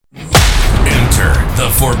The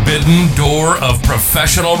Forbidden Door of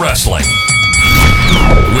Professional Wrestling.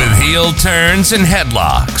 With heel turns and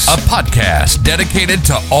headlocks, a podcast dedicated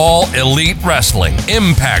to all elite wrestling,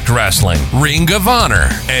 Impact Wrestling, Ring of Honor,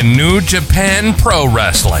 and New Japan Pro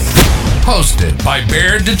Wrestling. Hosted by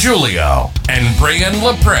Bear DiGiulio and Brian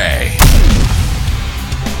LaPrey.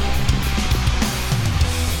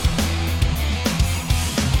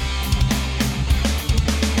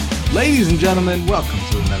 Ladies and gentlemen, welcome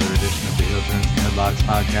to another edition of the Heel Turns and Headlocks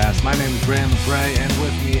podcast. My name is Brian LaPrey, and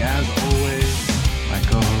with me, as always, my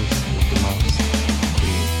co-host with the most,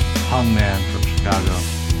 the hung man from Chicago,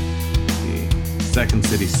 the Second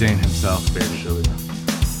City Saint himself, Bear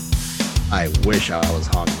DiGiulio. I wish I was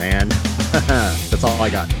hung, man. That's all I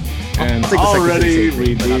got. And already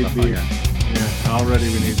we need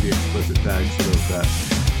the explicit tags for those that.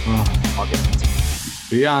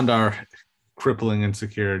 Beyond our crippling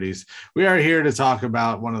insecurities, we are here to talk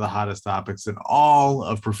about one of the hottest topics in all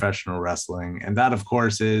of professional wrestling, and that, of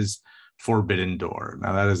course, is Forbidden Door.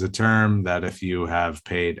 Now, that is a term that if you have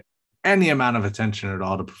paid any amount of attention at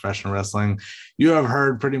all to professional wrestling, you have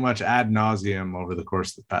heard pretty much ad nauseum over the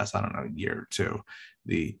course of the past, year or two.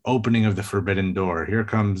 The opening of the Forbidden Door. Here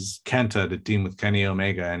comes Kenta to team with Kenny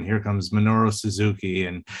Omega, and here comes Minoru Suzuki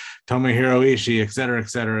and Tomohiro Ishii, et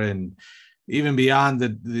cetera, and even beyond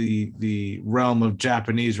the realm of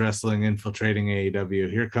Japanese wrestling infiltrating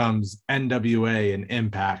AEW, here comes NWA and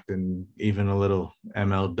Impact and even a little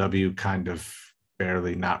MLW, kind of,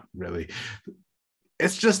 barely, not really.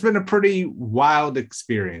 It's just been a pretty wild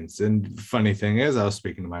experience. And funny thing is, I was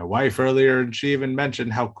speaking to my wife earlier, and she even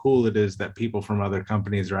mentioned how cool it is that people from other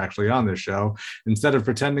companies are actually on this show instead of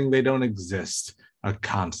pretending they don't exist, a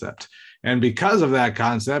concept. And because of that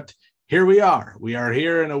concept, here we are. We are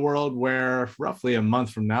here in a world where roughly a month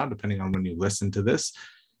from now, depending on when you listen to this,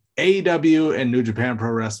 AEW and New Japan Pro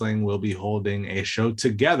Wrestling will be holding a show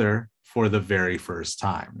together for the very first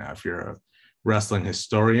time. Now, if you're a wrestling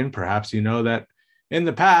historian, perhaps you know that in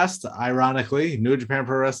the past, ironically, New Japan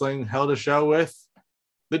Pro Wrestling held a show with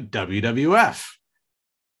the WWF.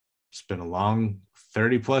 It's been a long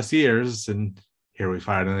 30 plus years, and here we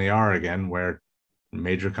finally are again, where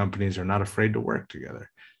major companies are not afraid to work together.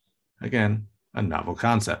 Again, a novel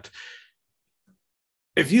concept.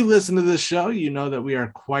 If you listen to this show, you know that we are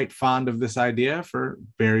quite fond of this idea for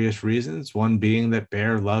various reasons. One being that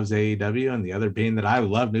Bear loves AEW, and the other being that I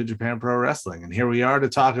love New Japan Pro Wrestling. And here we are to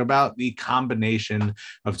talk about the combination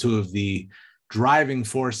of two of the driving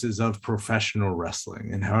forces of professional wrestling.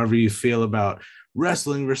 And however you feel about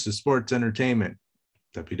wrestling versus sports entertainment,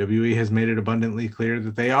 WWE has made it abundantly clear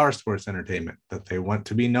that they are sports entertainment, that they want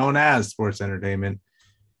to be known as sports entertainment.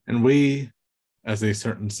 And we, as a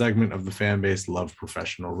certain segment of the fan base, love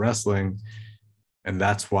professional wrestling. And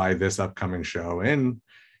that's why this upcoming show in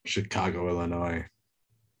Chicago, Illinois,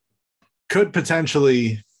 could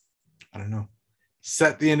potentially,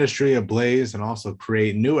 set the industry ablaze and also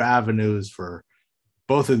create new avenues for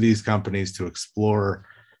both of these companies to explore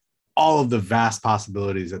all of the vast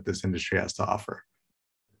possibilities that this industry has to offer.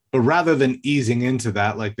 But rather than easing into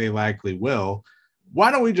that like they likely will, why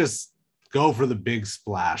don't we just go for the big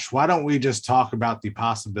splash? Why don't we just talk about the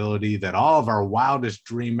possibility that all of our wildest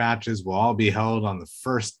dream matches will all be held on the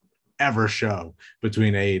first ever show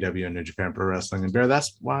between AEW and New Japan Pro Wrestling? And Bear,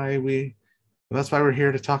 that's why we're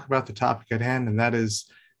here to talk about the topic at hand, and that is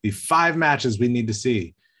the 5 matches we need to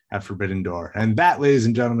see at Forbidden Door. And that, ladies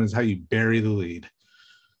and gentlemen, is how you bury the lead.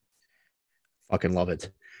 Fucking love it.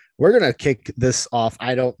 We're going to kick this off.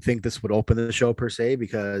 I don't think this would open the show per se,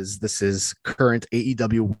 because this is current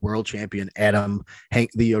AEW World Champion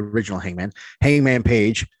the original Hangman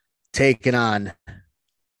Page, taking on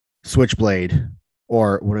Switchblade,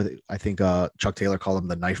 or what are they? I think Chuck Taylor called him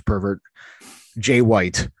the knife pervert, Jay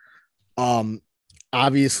White.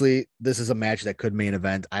 Obviously, this is a match that could main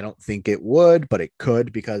event. I don't think it would, but it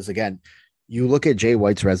could, because again, you look at Jay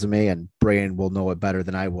White's resume, and Brian will know it better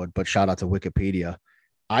than I would, but shout out to Wikipedia.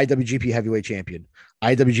 IWGP Heavyweight Champion,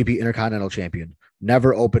 IWGP Intercontinental Champion,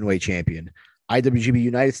 never Openweight Champion, IWGP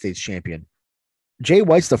United States Champion. Jay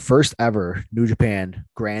White's the first ever New Japan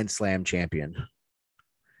Grand Slam Champion.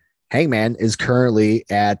 Hangman is currently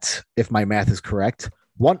at, if my math is correct,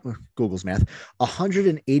 Google's math,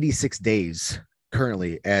 186 days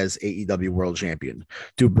currently as AEW World Champion.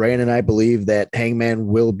 Do Brian and I believe that Hangman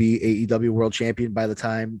will be AEW World Champion by the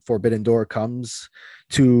time Forbidden Door comes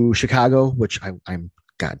to Chicago, which I'm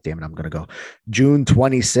God damn it, I'm going to go June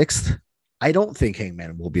 26th. I don't think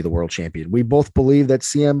Hangman will be the world champion. We both believe that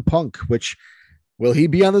CM Punk, which, will he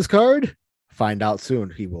be on this card? Find out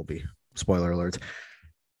soon. He will be. Spoiler alert.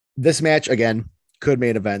 This match, again, could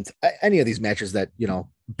main event any of these matches that,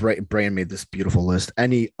 Brian made this beautiful list.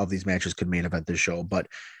 Any of these matches could main event this show. But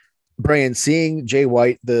Brian, seeing Jay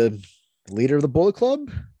White, the leader of the Bullet Club,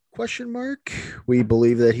 question mark. We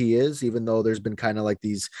believe that he is, even though there's been kind of like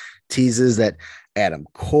these teases that Adam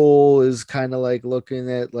Cole is kind of like looking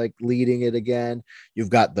at like leading it again. You've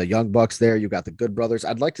got the Young Bucks there. You've got the Good Brothers.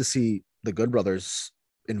 I'd like to see the Good Brothers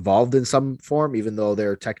involved in some form, even though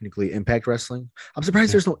they're technically Impact Wrestling. I'm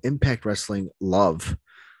surprised there's no Impact Wrestling love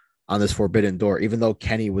on this Forbidden Door, even though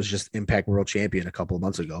Kenny was just Impact World Champion a couple of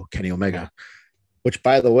months ago, Kenny Omega, which,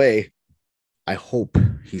 by the way, I hope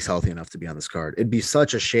he's healthy enough to be on this card. It'd be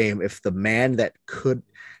such a shame if the man that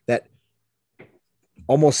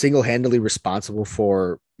almost single-handedly responsible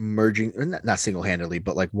for merging, or not single-handedly,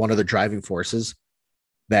 but like one of the driving forces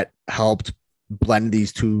that helped blend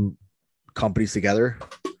these two companies together.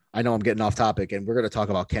 I know I'm getting off topic, and we're going to talk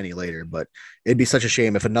about Kenny later, but it'd be such a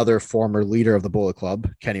shame if another former leader of the Bullet Club,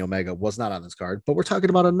 Kenny Omega, was not on this card. But we're talking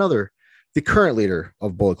about the current leader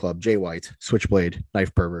of Bullet Club, Jay White, Switchblade,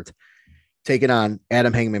 Knife Pervert, taking on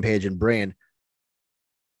Adam Hangman Page and Brian.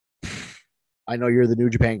 I know you're the New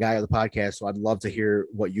Japan guy of the podcast, so I'd love to hear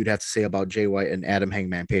what you'd have to say about Jay White and Adam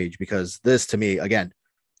Hangman Page, because this, to me, again,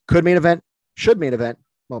 could main event, should main event.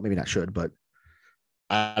 Well, maybe not should, but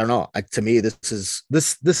I don't know. To me, this is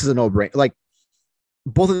a no-brainer. Like,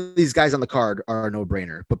 both of these guys on the card are a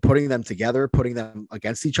no-brainer, but putting them together, putting them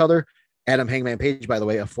against each other. Adam Hangman Page, by the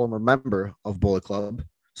way, a former member of Bullet Club.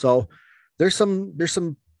 So there's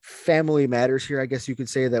some family matters here, I guess you could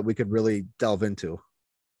say, that we could really delve into.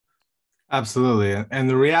 Absolutely. And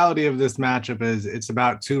the reality of this matchup is it's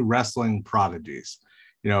about two wrestling prodigies.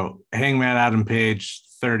 Hangman Adam Page,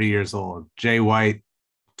 30 years old, Jay White,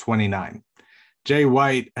 29. Jay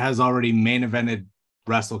White has already main evented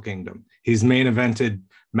Wrestle Kingdom. He's main evented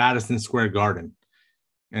Madison Square Garden.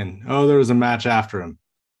 And, there was a match after him.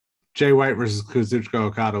 Jay White versus Kazuchika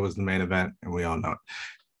Okada was the main event, and we all know it.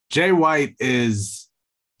 Jay White is,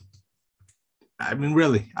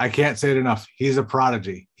 really, I can't say it enough. He's a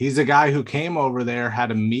prodigy. He's a guy who came over there, had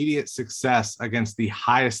immediate success against the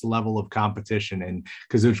highest level of competition in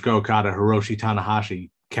Kazuchika Okada, Hiroshi Tanahashi,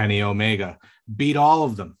 Kenny Omega, beat all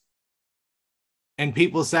of them. And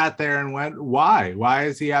people sat there and went, why? Why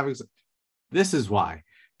is he having... This is why.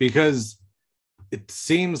 Because it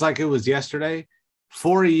seems like it was yesterday,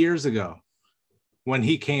 4 years ago, when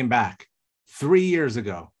he came back. 3 years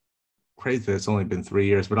ago. Crazy that it's only been 3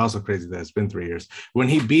 years, but also crazy that it's been 3 years. When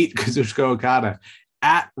he beat Kazuchika Okada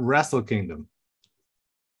at Wrestle Kingdom.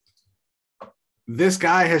 This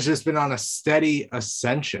guy has just been on a steady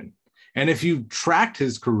ascension. And if you tracked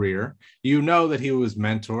his career, you know that he was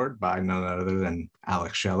mentored by none other than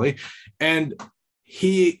Alex Shelley. And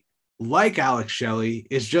he, like Alex Shelley,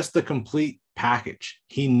 is just the complete package.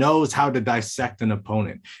 He knows how to dissect an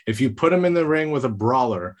opponent. If you put him in the ring with a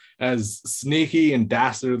brawler, as sneaky and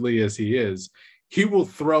dastardly as he is, he will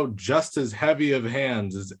throw just as heavy of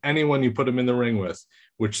hands as anyone you put him in the ring with,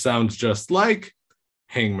 which sounds just like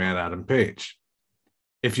Hangman Adam Page.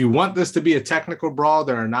 If you want this to be a technical brawl,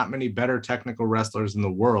 there are not many better technical wrestlers in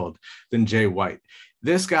the world than Jay White.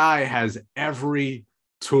 This guy has every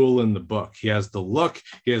tool in the book. He has the look,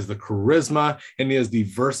 he has the charisma, and he has the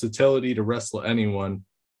versatility to wrestle anyone.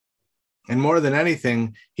 And more than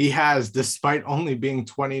anything, he has, despite only being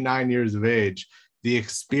 29 years of age, the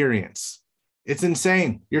experience. It's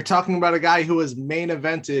insane. You're talking about a guy who has main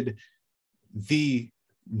evented the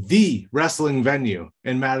wrestling venue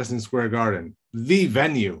in Madison Square Garden. The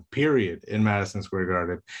venue, period, in Madison Square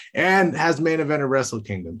Garden, and has main evented Wrestle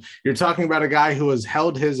Kingdom. You're talking about a guy who has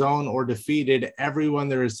held his own or defeated everyone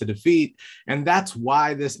there is to defeat, and that's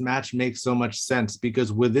why this match makes so much sense,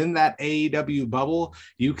 because within that AEW bubble,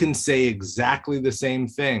 you can say exactly the same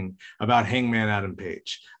thing about Hangman Adam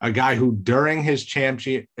Page, a guy who during his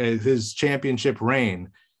championship reign,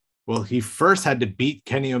 well, he first had to beat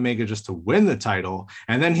Kenny Omega just to win the title,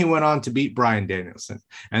 and then he went on to beat Bryan Danielson,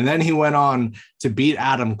 and then he went on to beat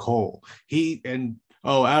Adam Cole.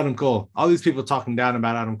 Adam Cole, all these people talking down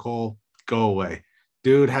about Adam Cole, go away.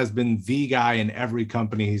 Dude has been the guy in every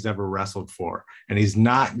company he's ever wrestled for, and he's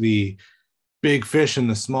not the big fish in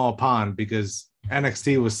the small pond, because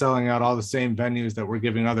NXT was selling out all the same venues that we're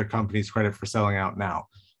giving other companies credit for selling out now.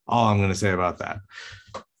 All I'm going to say about that.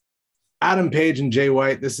 Adam Page and Jay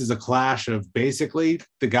White, this is a clash of basically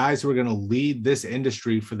the guys who are going to lead this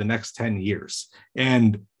industry for the next 10 years.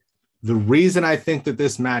 And the reason I think that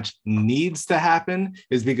this match needs to happen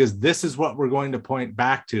is because this is what we're going to point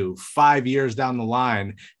back to 5 years down the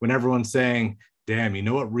line when everyone's saying damn, you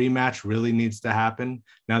know what rematch really needs to happen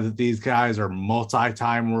now that these guys are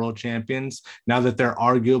multi-time world champions, now that they're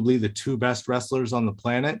arguably the two best wrestlers on the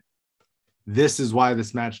planet? This is why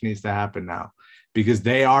this match needs to happen now, because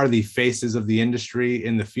they are the faces of the industry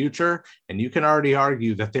in the future. And you can already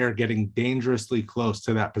argue that they're getting dangerously close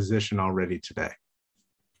to that position already today.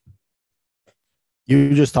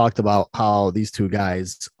 You just talked about how these two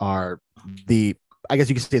guys are I guess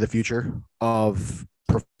you could say the future of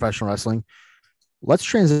professional wrestling. Let's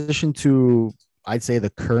transition to, I'd say,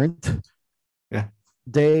 the current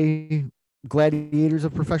day gladiators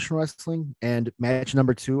of professional wrestling, and match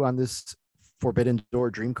number 2 on this Forbidden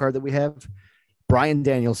Door dream card that we have. Bryan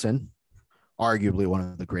Danielson, arguably one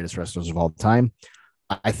of the greatest wrestlers of all time.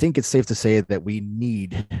 I think it's safe to say that we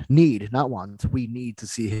need, not want, we need to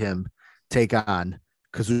see him take on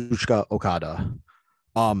Kazuchika Okada.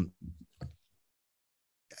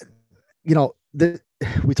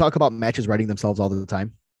 We talk about matches writing themselves all the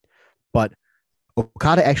time, but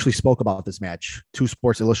Okada actually spoke about this match to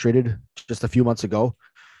Sports Illustrated just a few months ago.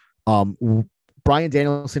 Bryan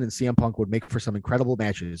Danielson and CM Punk would make for some incredible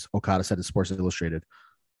matches, Okada said to Sports Illustrated.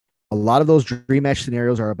 A lot of those dream match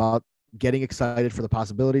scenarios are about getting excited for the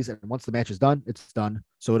possibilities, and once the match is done, it's done.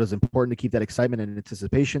 So it is important to keep that excitement and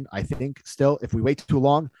anticipation. I think still, if we wait too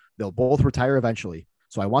long, they'll both retire eventually.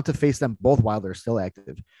 So I want to face them both while they're still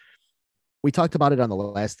active. We talked about it on the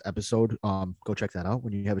last episode. Go check that out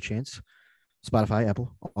when you have a chance. Spotify,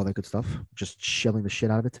 Apple, all that good stuff. Just shilling the shit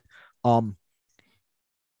out of it.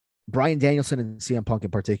 Bryan Danielson and CM Punk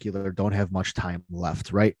in particular don't have much time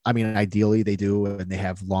left, right? I mean, ideally they do, and they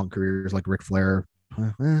have long careers like Ric Flair.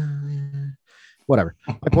 Whatever.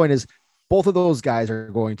 My point is, both of those guys are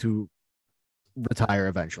going to retire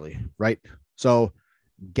eventually, right? So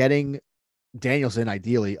getting Danielson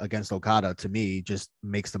ideally against Okada, to me, just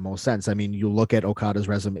makes the most sense. I mean, you look at Okada's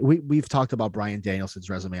resume. We've talked about Bryan Danielson's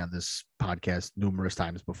resume on this podcast numerous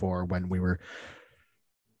times before when we were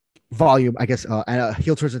volume, I guess,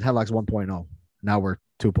 Heel Turns and Headlocks 1.0. Now we're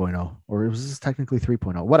 2.0, or was this technically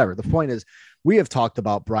 3.0? Whatever. The point is, we have talked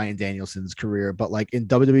about Bryan Danielson's career, but like in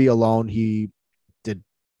WWE alone, he did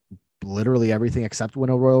literally everything except win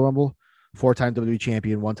a Royal Rumble. 4-time WWE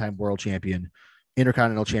champion, 1-time world champion,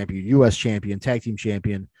 Intercontinental champion, US champion, tag team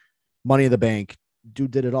champion, Money in the Bank.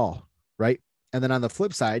 Dude did it all, right? And then on the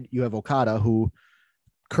flip side, you have Okada, who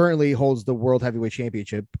currently holds the World Heavyweight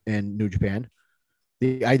Championship in New Japan,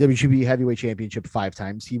 the IWGP Heavyweight Championship 5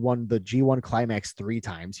 times. He won the G1 Climax 3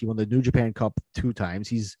 times. He won the New Japan Cup 2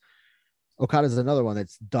 times. Okada's another one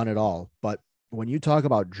that's done it all. But when you talk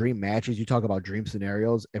about dream matches, you talk about dream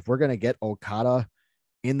scenarios. If we're going to get Okada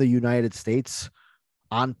in the United States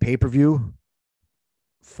on pay-per-view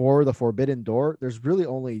for the Forbidden Door, there's really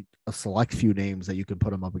only a select few names that you can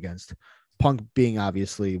put him up against. Punk being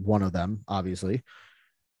obviously one of them, obviously.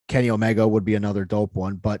 Kenny Omega would be another dope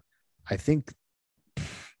one, but I think,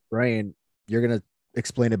 Brian, you're going to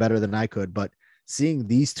explain it better than I could, but seeing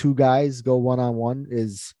these two guys go one-on-one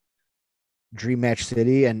is dream match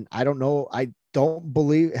city. And I don't know, I don't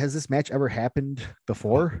believe, has this match ever happened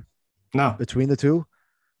before? No. Between the two?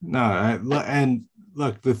 No. And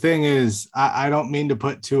look, the thing is, I don't mean to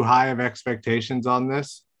put too high of expectations on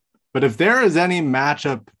this, but if there is any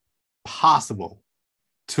matchup possible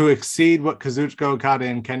to exceed what Kazuchika Okada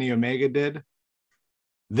and Kenny Omega did,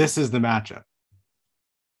 this is the matchup.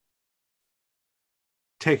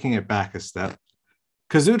 Taking it back a step,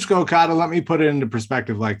 Kazuchika Okada, let me put it into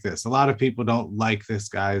perspective like this. A lot of people don't like this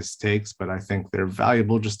guy's takes, but I think they're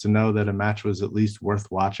valuable just to know that a match was at least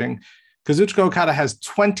worth watching. Kazuchika Okada has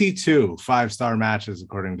 22 5-star matches,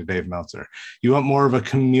 according to Dave Meltzer. You want more of a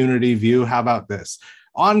community view? How about this?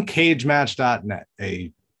 On cagematch.net,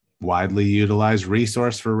 a widely utilized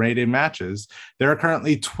resource for rated matches, there are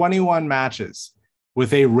currently 21 matches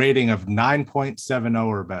with a rating of 9.70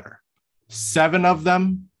 or better. 7 of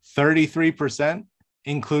them, 33%,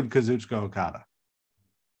 include Kazuchika Okada.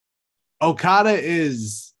 Okada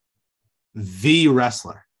is the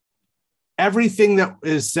wrestler. Everything that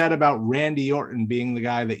is said about Randy Orton being the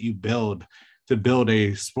guy that you build to build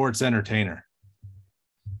a sports entertainer,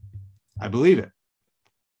 I believe it.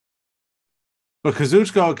 But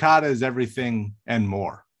Kazuchika Okada is everything and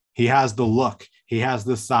more. He has the look. He has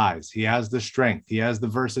the size. He has the strength. He has the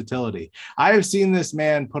versatility. I have seen this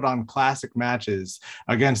man put on classic matches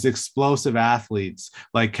against explosive athletes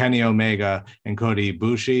like Kenny Omega and Kota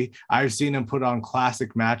Ibushi. I've seen him put on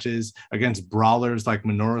classic matches against brawlers like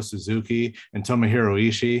Minoru Suzuki and Tomohiro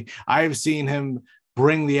Ishii. I've seen him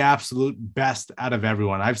bring the absolute best out of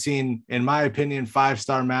everyone. I've seen, in my opinion,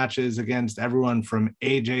 5-star matches against everyone from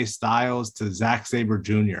AJ Styles to Zack Sabre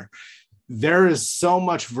Jr. There is so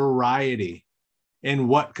much variety in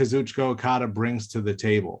what Kazuchika Okada brings to the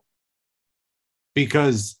table,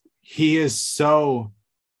 because he is so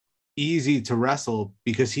easy to wrestle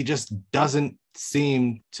because he just doesn't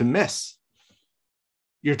seem to miss.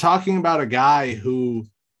 You're talking about a guy who,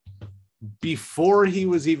 before he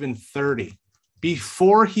was even 30,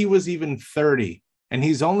 and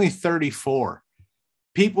he's only 34,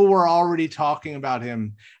 people were already talking about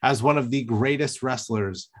him as one of the greatest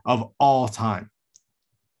wrestlers of all time.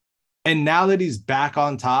 And now that he's back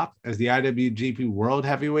on top as the IWGP World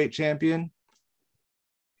Heavyweight Champion,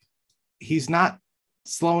 he's not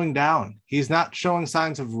slowing down. He's not showing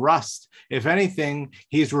signs of rust. If anything,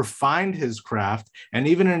 he's refined his craft. And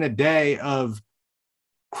even in a day of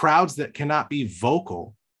crowds that cannot be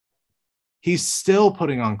vocal, he's still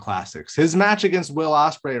putting on classics. His match against Will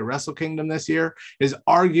Ospreay at Wrestle Kingdom this year is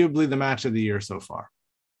arguably the match of the year so far.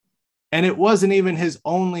 And it wasn't even his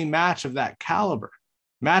only match of that caliber.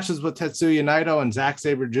 Matches with Tetsuya Naito and Zack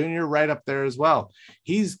Sabre Jr. right up there as well.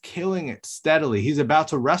 He's killing it steadily. He's about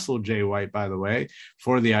to wrestle Jay White, by the way,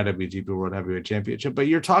 for the IWGP World Heavyweight Championship. But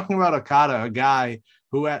you're talking about Okada, a guy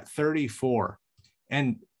who at 34,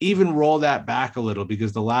 and even roll that back a little,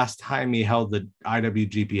 because the last time he held the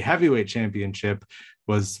IWGP Heavyweight Championship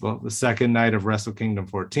was, well, the second night of Wrestle Kingdom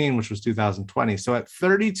 14, which was 2020. So at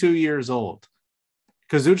 32 years old,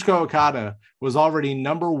 Kazuchika Okada was already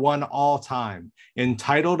number one all time in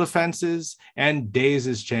title defenses and days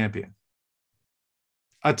as champion.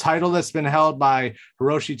 A title that's been held by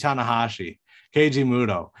Hiroshi Tanahashi, Keiji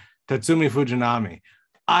Muto, Tatsumi Fujinami,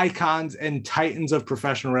 icons and titans of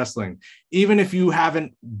professional wrestling. Even if you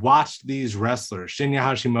haven't watched these wrestlers, Shinya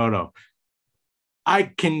Hashimoto, I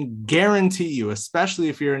can guarantee you, especially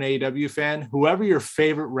if you're an AEW fan, whoever your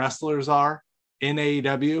favorite wrestlers are in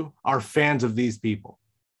AEW are fans of these people.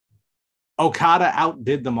 Okada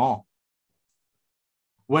outdid them all.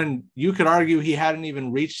 When you could argue he hadn't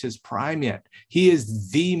even reached his prime yet, he is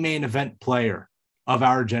the main event player of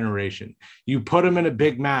our generation. You put him in a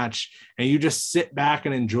big match and you just sit back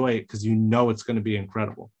and enjoy it because you know it's going to be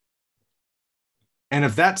incredible. And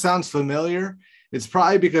if that sounds familiar, it's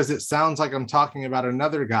probably because it sounds like I'm talking about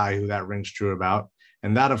another guy who that rings true about.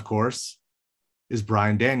 And that, of course, is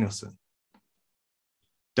Bryan Danielson.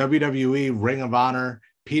 WWE, Ring of Honor,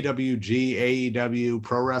 PWG, AEW,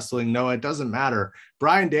 Pro Wrestling, no, it doesn't matter.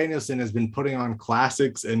 Bryan Danielson has been putting on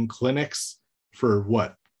classics and clinics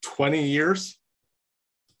for 20 years?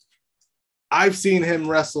 I've seen him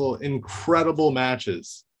wrestle incredible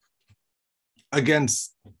matches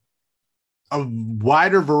against a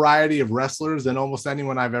wider variety of wrestlers than almost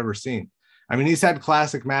anyone I've ever seen. I mean, he's had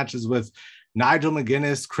classic matches with Nigel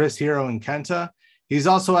McGuinness, Chris Hero, and Kenta. He's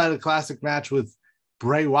also had a classic match with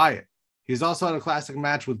Bray Wyatt. He's also had a classic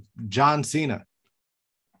match with John Cena.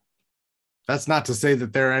 That's not to say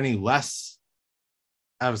that they're any less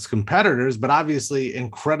as competitors, but obviously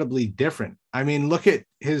incredibly different. I mean, look at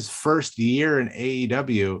his first year in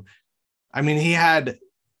AEW. I mean, he had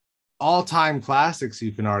all-time classics,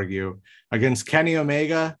 you can argue, against Kenny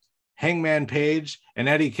Omega, Hangman Page, and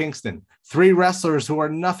Eddie Kingston. Three wrestlers who are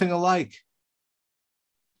nothing alike.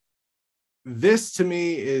 This, to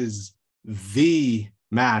me, is the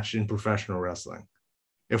match in professional wrestling.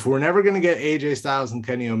 If we're never going to get AJ Styles and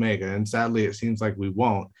Kenny Omega, and sadly it seems like we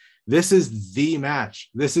won't, this is the match.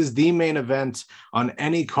 This is the main event on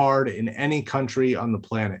any card in any country on the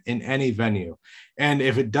planet, in any venue. And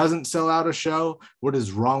if it doesn't sell out a show, what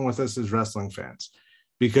is wrong with us as wrestling fans?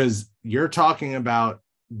 Because you're talking about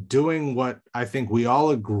doing what I think we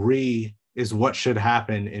all agree is what should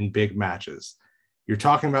happen in big matches. You're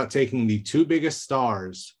talking about taking the two biggest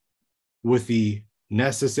stars with the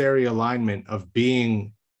necessary alignment of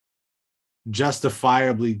being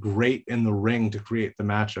justifiably great in the ring to create the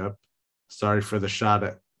matchup. Sorry for the shot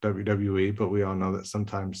at WWE, but we all know that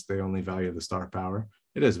sometimes they only value the star power.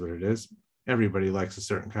 It is what it is. Everybody likes a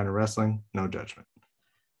certain kind of wrestling. No judgment.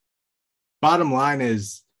 Bottom line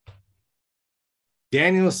is,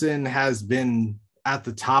 Danielson has been at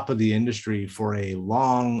the top of the industry for a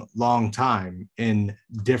long, long time in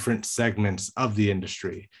different segments of the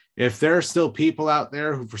industry. If there are still people out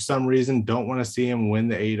there who for some reason don't want to see him win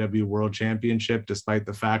the AEW World Championship, despite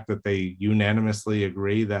the fact that they unanimously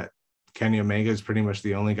agree that Kenny Omega is pretty much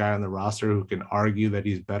the only guy on the roster who can argue that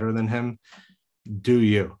he's better than him, do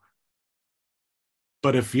you?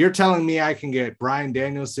 But if you're telling me I can get Bryan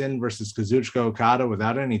Danielson versus Kazuchika Okada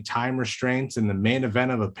without any time restraints in the main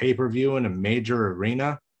event of a pay-per-view in a major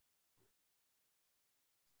arena,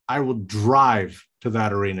 I will drive to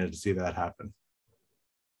that arena to see that happen.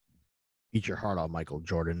 Eat your heart out, Michael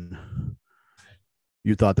Jordan.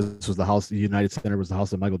 You thought this was the house, the United Center was the house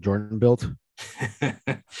that Michael Jordan built?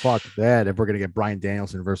 Fuck that. If we're going to get Bryan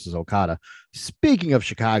Danielson versus Okada. Speaking of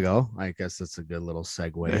Chicago, I guess that's a good little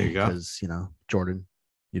segue. There you go. Because, Jordan,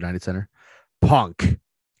 United Center. Punk,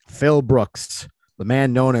 Phil Brooks, the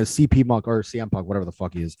man known as CP Punk or CM Punk, whatever the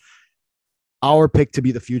fuck he is. Our pick to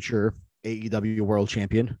be the future AEW World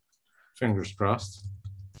Champion. Fingers crossed.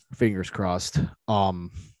 Fingers crossed.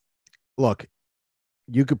 Look,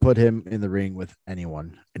 you could put him in the ring with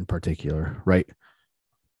anyone in particular, right?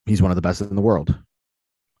 He's one of the best in the world.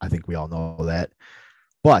 I think we all know that.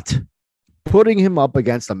 But putting him up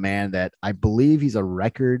against a man that I believe he's a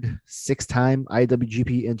record 6-time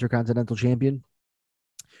IWGP Intercontinental Champion.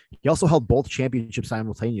 He also held both championships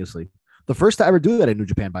simultaneously. The first to ever do that in New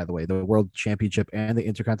Japan, by the way, the World Championship and the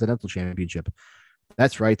Intercontinental Championship.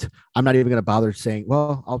 That's right. I'm not even going to bother saying,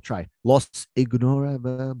 well, I'll try. Los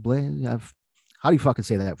Ignorables. How do you fucking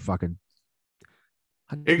say that?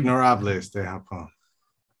 Ignorables de Japón.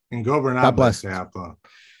 Ingobernables de Japón.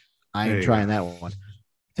 I ain't trying that one.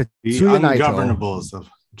 The ungovernables of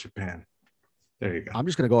Japan. There you go. I'm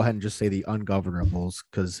just going to go ahead and just say the ungovernables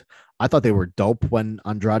because I thought they were dope when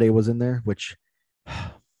Andrade was in there, which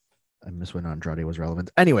I miss when Andrade was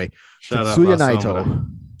relevant. Anyway, Tetsuya Naito.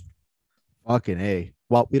 Fucking A.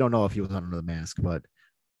 Well, we don't know if he was under the mask, but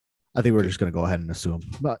I think we're just going to go ahead and assume.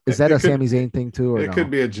 But is that a Sami Zayn thing too? Or it could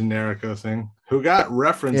be a Generico thing. Who got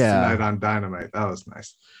referenced tonight on Dynamite? That was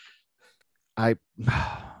nice.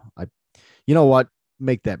 You know what?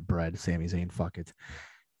 Make that bread, Sami Zayn. Fuck it.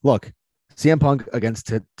 Look, CM Punk against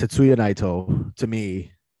Tetsuya Naito, to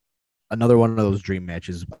me, another one of those dream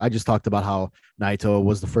matches. I just talked about how Naito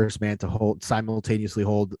was the first man to simultaneously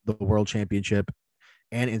hold the World Championship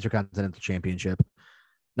and Intercontinental Championship.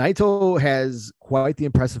 Naito has quite the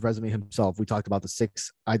impressive resume himself. We talked about the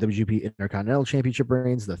 6 IWGP Intercontinental Championship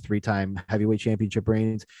reigns, the 3-time Heavyweight Championship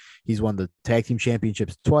reigns. He's won the Tag Team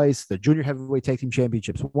Championships twice, the Junior Heavyweight Tag Team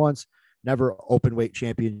Championships once, never Openweight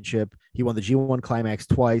Championship. He won the G1 Climax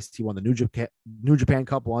twice. He won the New Japan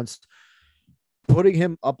Cup once. Putting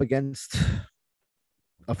him up against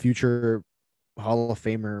a future Hall of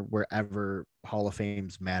Famer wherever Hall of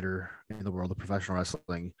Fames matter in the world of professional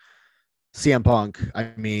wrestling, CM Punk.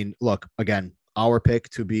 I mean, look, again, our pick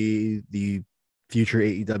to be the future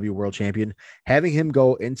AEW World Champion, having him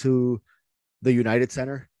go into the United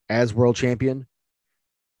Center as World Champion,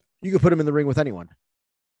 you could put him in the ring with anyone.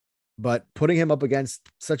 But putting him up against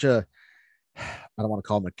such a, I don't want to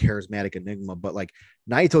call him a charismatic enigma, but like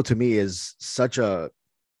Naito to me is such a,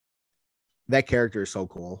 that character is so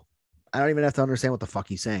cool. I don't even have to understand what the fuck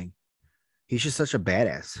he's saying. He's just such a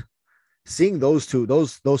badass. Seeing those two,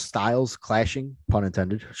 those styles clashing, pun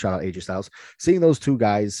intended, shout out AJ Styles, seeing those two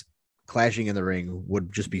guys clashing in the ring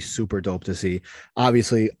would just be super dope to see.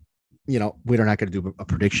 Obviously, we're not going to do a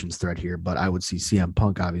predictions thread here, but I would see CM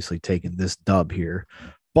Punk obviously taking this dub here.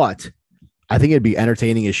 But I think it'd be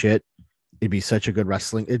entertaining as shit. It'd be such a good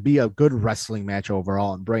wrestling. It'd be a good wrestling match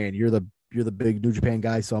overall. And Brian, you're the big New Japan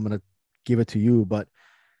guy, so I'm going to give it to you. But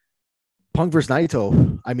Punk versus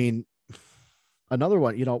Naito, I mean, another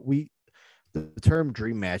one, the term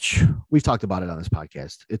dream match, we've talked about it on this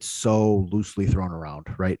podcast. It's so loosely thrown around,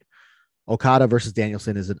 right? Okada versus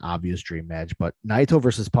Danielson is an obvious dream match, but Naito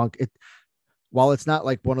versus Punk, while it's not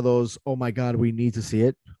like one of those, oh my God, we need to see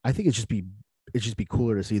it, I think it'd just be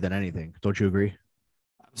cooler to see than anything. Don't you agree?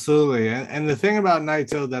 Absolutely. And the thing about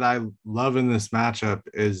Naito that I love in this matchup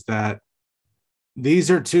is that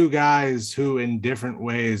these are two guys who in different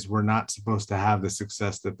ways were not supposed to have the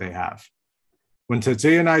success that they have. When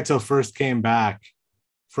Tetsuya Naito first came back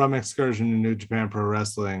from Excursion in New Japan Pro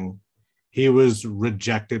Wrestling, he was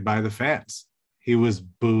rejected by the fans. He was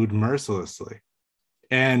booed mercilessly.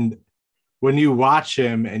 And when you watch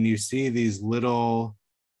him and you see these little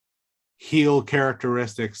heel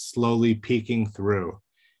characteristics slowly peeking through,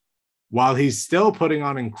 while he's still putting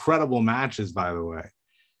on incredible matches, by the way,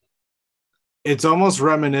 it's almost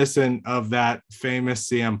reminiscent of that famous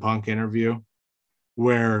CM Punk interview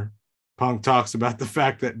where Punk talks about the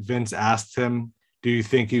fact that Vince asked him, do you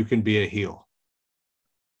think you can be a heel?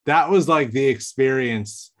 That was like the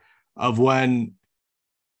experience of when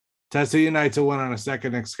Tetsuya Naito went on a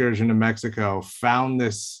second excursion to Mexico, found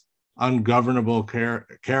this ungovernable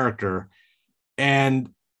character, and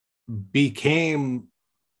became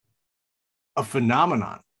a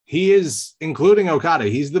phenomenon. He is, including Okada,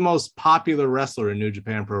 he's the most popular wrestler in New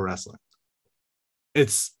Japan Pro Wrestling.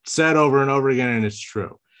 It's said over and over again, and it's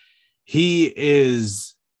true. He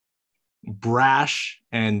is brash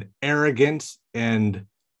and arrogant and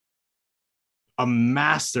a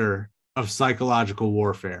master of psychological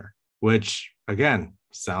warfare, which, again,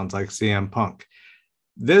 sounds like CM Punk.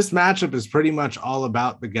 This matchup is pretty much all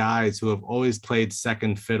about the guys who have always played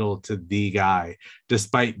second fiddle to the guy,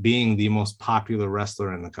 despite being the most popular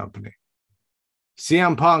wrestler in the company.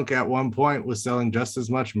 CM Punk at one point was selling just as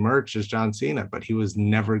much merch as John Cena, but he was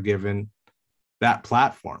never given that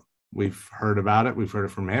platform. We've heard about it. We've heard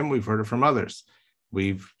it from him. We've heard it from others.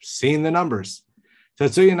 We've seen the numbers.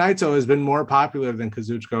 Tetsuya Naito has been more popular than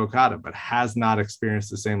Kazuchika Okada, but has not experienced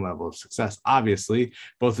the same level of success. Obviously,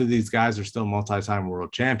 both of these guys are still multi-time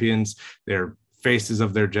world champions. They're faces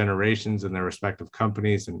of their generations and their respective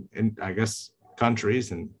companies and I guess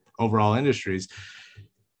countries and overall industries.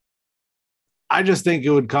 I just think it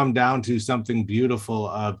would come down to something beautiful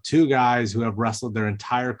of two guys who have wrestled their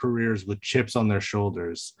entire careers with chips on their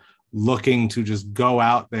shoulders, looking to just go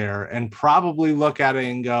out there and probably look at it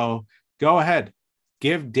and go ahead.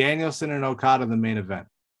 Give Danielson and Okada the main event.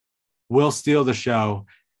 We'll steal the show.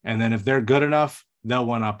 And then if they're good enough, they'll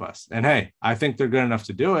one-up us. And hey, I think they're good enough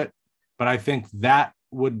to do it. But I think that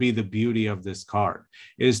would be the beauty of this card,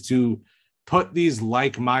 is to put these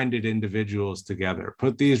like-minded individuals together,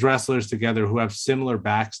 put these wrestlers together who have similar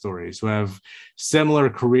backstories, who have similar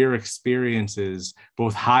career experiences,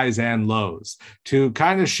 both highs and lows, to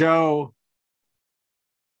kind of show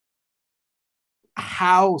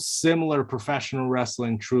how similar professional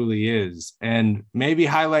wrestling truly is, and maybe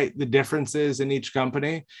highlight the differences in each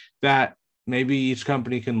company that maybe each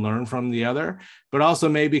company can learn from the other, but also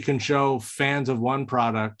maybe can show fans of one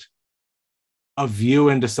product a view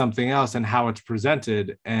into something else and how it's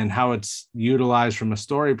presented and how it's utilized from a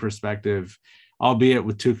story perspective, albeit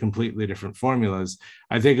with two completely different formulas.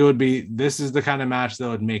 I think this is the kind of match that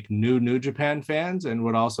would make New Japan fans and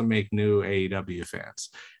would also make new AEW fans.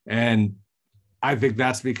 And I think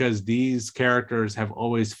that's because these characters have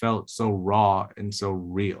always felt so raw and so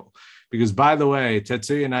real. Because, by the way,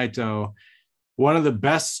 Tetsuya Naito, one of the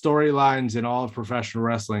best storylines in all of professional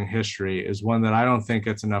wrestling history, is one that I don't think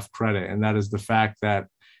gets enough credit. And that is the fact that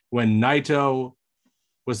when Naito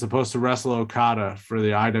was supposed to wrestle Okada for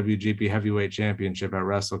the IWGP Heavyweight Championship at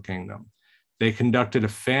Wrestle Kingdom, they conducted a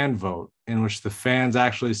fan vote in which the fans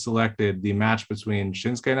actually selected the match between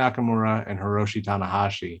Shinsuke Nakamura and Hiroshi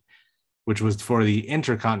Tanahashi, which was for the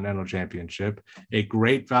Intercontinental Championship, a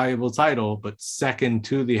great, valuable title, but second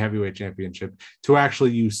to the Heavyweight Championship, to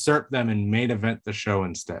actually usurp them and main event the show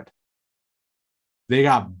instead. They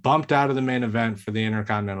got bumped out of the main event for the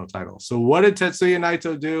Intercontinental title. So what did Tetsuya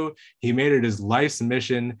Naito do? He made it his life's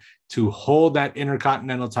mission to hold that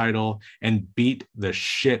Intercontinental title and beat the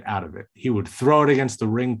shit out of it. He would throw it against the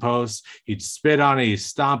ring post. He'd spit on it. He'd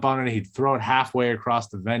stomp on it. He'd throw it halfway across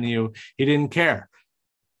the venue. He didn't care.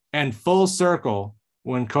 And full circle,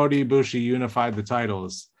 when Kota Ibushi unified the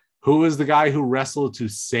titles, who was the guy who wrestled to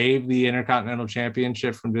save the Intercontinental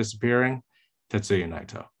Championship from disappearing? Tetsuya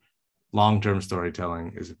Naito. Long-term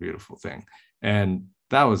storytelling is a beautiful thing. And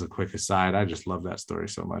that was a quick aside. I just love that story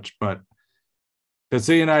so much. But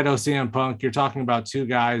Tetsuya Naito, CM Punk, you're talking about two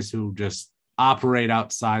guys who just operate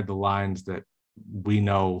outside the lines that we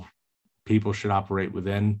know people should operate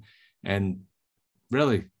within. And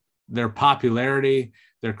really, their popularity,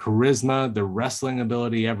 their charisma, their wrestling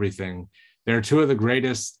ability, everything. They're two of the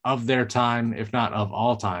greatest of their time, if not of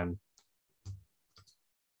all time.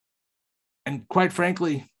 And quite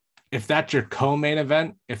frankly, if that's your co-main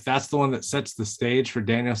event, if that's the one that sets the stage for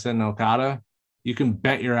Danielson and Okada, you can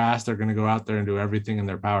bet your ass they're going to go out there and do everything in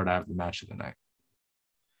their power to have the match of the night.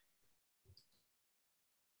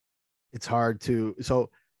 It's hard to...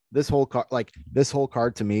 So this whole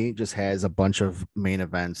card to me just has a bunch of main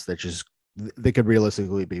events that just... They could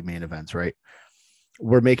realistically be main events, right?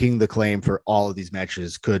 We're making the claim for all of these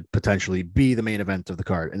matches could potentially be the main event of the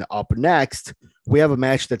card. And up next, we have a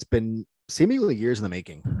match that's been seemingly years in the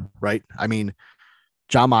making, right? I mean,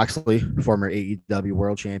 Jon Moxley, former AEW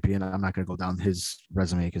world champion. I'm not going to go down his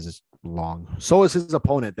resume because it's long. So is his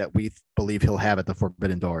opponent that we believe he'll have at the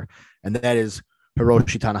Forbidden Door, and that is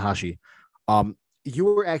Hiroshi Tanahashi. You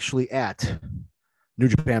were actually at New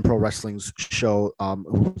Japan Pro Wrestling's show.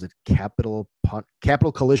 What was it?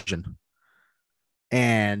 Capital Collision.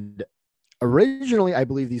 And originally, I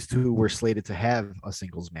believe these two were slated to have a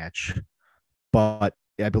singles match, but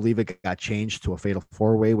I believe it got changed to a fatal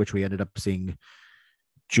four-way, which we ended up seeing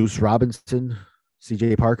Juice Robinson,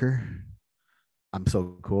 CJ Parker. I'm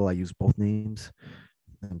so cool. I use both names.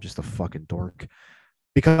 I'm just a fucking dork.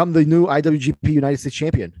 Become the new IWGP United States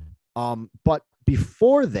champion. But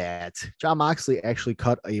before that, Jon Moxley actually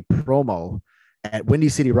cut a promo at Windy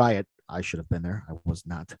City Riot. I should have been there. I was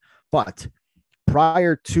not. But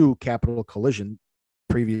prior to Capital Collision,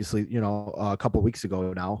 previously, a couple of weeks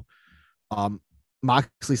ago now,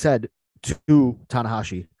 Moxley said to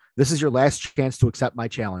Tanahashi This is your last chance to accept my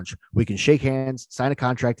challenge. We can shake hands, sign a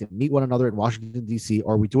contract, and meet one another in Washington, D.C.,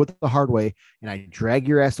 or we do it the hard way, and I drag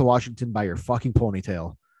your ass to Washington by your fucking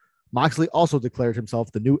ponytail. Moxley also declared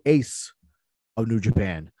himself the new ace of New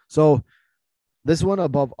Japan. So this one,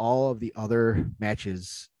 above all of the other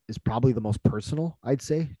matches, is probably the most personal, I'd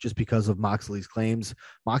say, just because of Moxley's claims.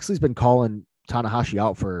 Moxley's been calling Tanahashi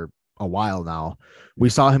out for a while now. We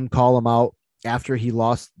saw him call him out after he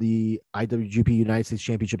lost the IWGP United States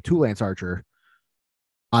Championship to Lance Archer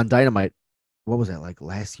on Dynamite. What was that, like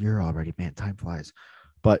last year already? Man, time flies.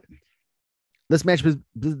 But this match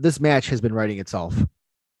has been writing itself.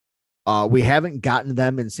 We haven't gotten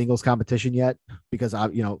them in singles competition yet because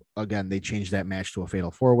again, they changed that match to a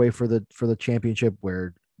fatal 4-way for the championship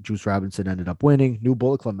where Juice Robinson ended up winning. New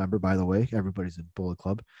Bullet Club member, by the way. Everybody's in Bullet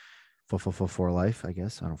Club for life, I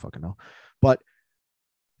guess. I don't fucking know. But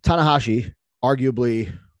Tanahashi,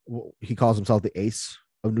 arguably, he calls himself the ace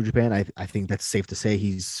of New Japan. I think that's safe to say.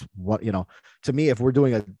 He's to me, if we're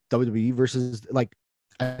doing a WWE versus, like,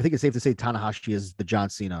 I think it's safe to say Tanahashi is the John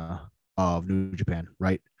Cena of New Japan,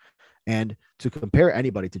 right? And to compare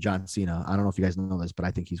anybody to John Cena, I don't know if you guys know this, but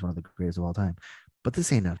I think he's one of the greatest of all time. But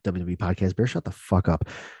this ain't a WWE podcast, Bear. Shut the fuck up.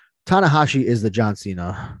 Tanahashi is the John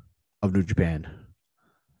Cena of New Japan.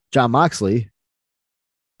 Jon Moxley,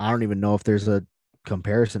 I don't even know if there's a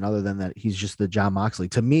comparison other than that he's just the Jon Moxley.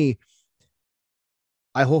 To me,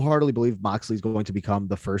 I wholeheartedly believe Moxley is going to become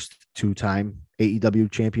the first 2-time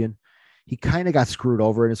AEW champion. He kind of got screwed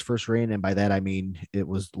over in his first reign, and by that I mean it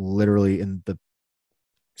was literally in the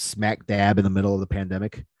smack dab in the middle of the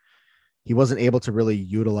pandemic. He wasn't able to really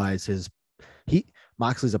utilize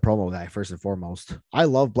Moxley's a promo guy first and foremost. I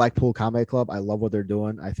love Blackpool Combat Club. I love what they're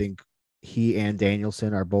doing. I think he and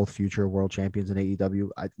Danielson are both future world champions in AEW.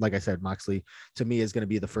 Like I said, Moxley to me is going to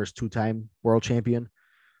be the first 2-time world champion.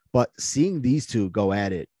 But seeing these two go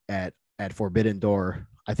at it at Forbidden Door,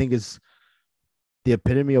 I think is the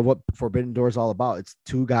epitome of what Forbidden Door is all about. It's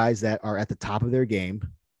two guys that are at the top of their game.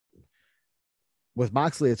 With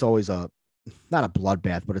Moxley, it's always not a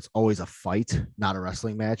bloodbath, but it's always a fight, not a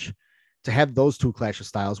wrestling match. To have those two clash of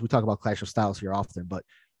styles, we talk about clash of styles here often, but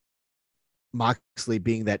Moxley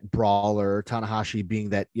being that brawler, Tanahashi being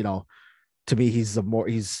that, to me, he's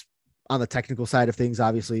on the technical side of things,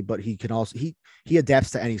 obviously, but he can also, he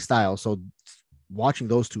adapts to any style. So watching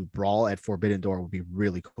those two brawl at Forbidden Door would be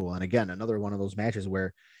really cool. And again, another one of those matches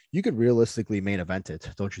where you could realistically main event it,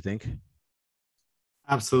 don't you think?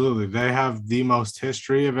 Absolutely. They have the most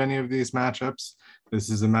history of any of these matchups. This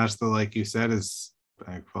is a match that, like you said, is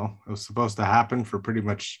it was supposed to happen for pretty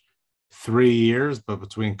much 3 years, but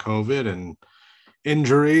between COVID and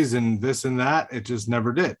injuries and this and that, it just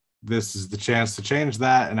never did. This is the chance to change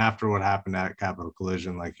that. And after what happened at Capital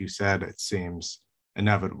Collision, like you said, it seems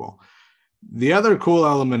inevitable. The other cool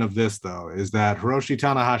element of this, though, is that Hiroshi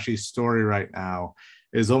Tanahashi's story right now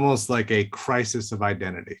is almost like a crisis of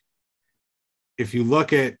identity. If you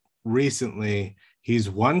look at recently, he's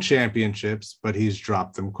won championships, but he's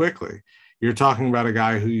dropped them quickly. You're talking about a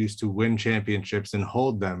guy who used to win championships and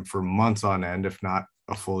hold them for months on end, if not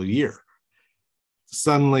a full year.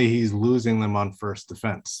 Suddenly, he's losing them on first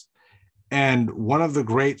defense. And one of the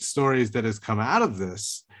great stories that has come out of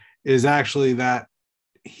this is actually that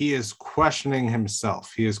he is questioning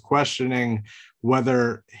himself. He is questioning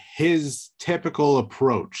whether his typical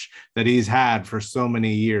approach that he's had for so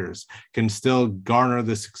many years can still garner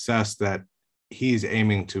the success that he's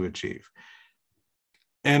aiming to achieve.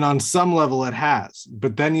 And on some level it has.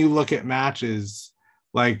 But then you look at matches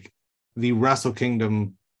like the Wrestle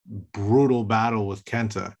Kingdom brutal battle with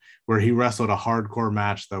Kenta, where he wrestled a hardcore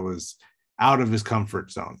match that was out of his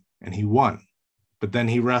comfort zone and he won. But then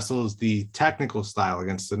he wrestles the technical style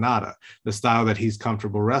against Sonata, the style that he's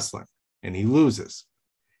comfortable wrestling, and he loses.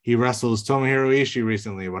 He wrestles Tomohiro Ishii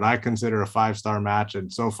recently, what I consider a 5-star match,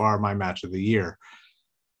 and so far my match of the year.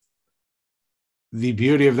 The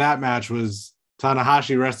beauty of that match was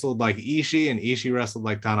Tanahashi wrestled like Ishii and Ishii wrestled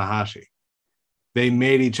like Tanahashi. They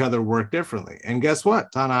made each other work differently. And guess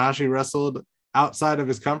what? Tanahashi wrestled outside of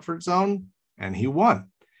his comfort zone and he won.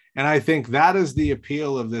 And I think that is the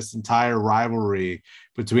appeal of this entire rivalry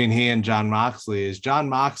between he and Jon Moxley. Is Jon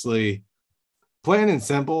Moxley, plain and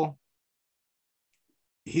simple,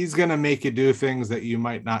 he's going to make you do things that you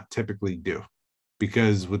might not typically do.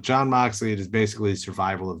 Because with Jon Moxley, it is basically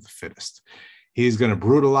survival of the fittest. He's going to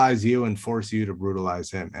brutalize you and force you to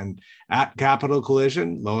brutalize him. And at Capital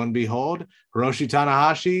Collision, lo and behold, Hiroshi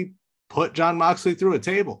Tanahashi put Jon Moxley through a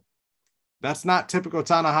table. That's not typical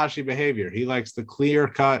Tanahashi behavior. He likes the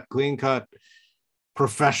clean-cut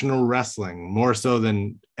professional wrestling more so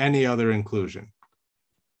than any other inclusion.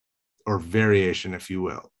 or variation, if you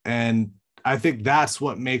will. And I think that's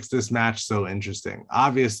what makes this match so interesting.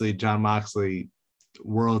 Obviously, Jon Moxley,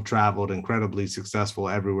 world traveled, incredibly successful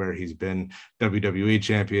everywhere he's been, WWE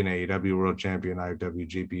champion, AEW world champion,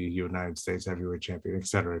 IWGP United States heavyweight champion, et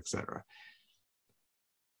cetera, et cetera.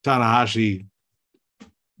 Tanahashi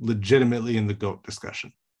legitimately in the GOAT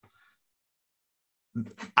discussion.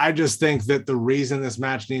 I just think that the reason this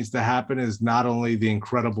match needs to happen is not only the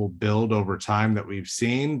incredible build over time that we've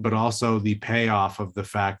seen, but also the payoff of the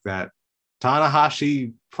fact that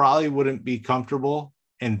Tanahashi probably wouldn't be comfortable,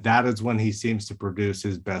 and that is when he seems to produce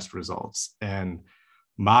his best results. And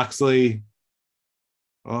Moxley,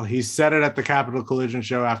 well, he said it at the Capital Collision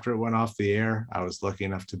show after it went off the air. I was lucky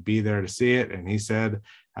enough to be there to see it, and he said,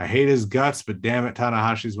 I hate his guts, but damn it,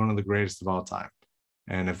 Tanahashi's one of the greatest of all time.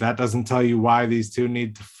 And if that doesn't tell you why these two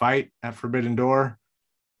need to fight at Forbidden Door,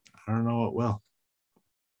 I don't know what will.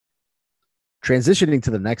 Transitioning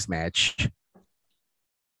to the next match,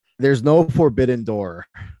 there's no Forbidden Door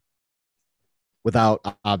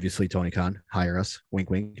without, obviously, Tony Khan. Hire us. Wink,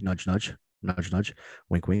 wink. Nudge, nudge. Nudge, nudge.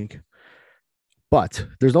 Wink, wink. But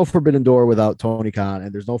there's no Forbidden Door without Tony Khan,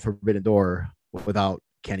 and there's no Forbidden Door without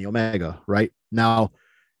Kenny Omega, right? Now,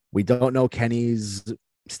 we don't know Kenny's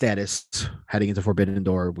status heading into Forbidden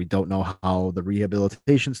Door. We don't know how the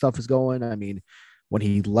rehabilitation stuff is going. I mean, when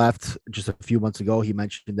he left just a few months ago, he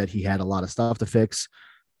mentioned that he had a lot of stuff to fix.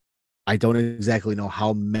 I don't exactly know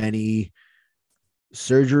how many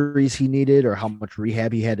surgeries he needed or how much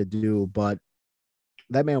rehab he had to do, but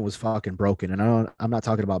that man was fucking broken. And I'm not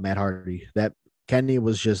talking about Matt Hardy. That Kenny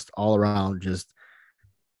was just all around just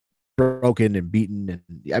broken and beaten.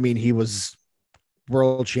 And I mean, he was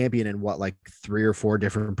world champion in like 3 or 4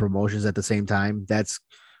 different promotions at the same time.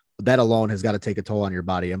 That alone has got to take a toll on your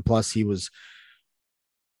body. And plus, he was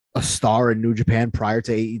a star in New Japan prior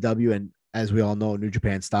to AEW, and as we all know, New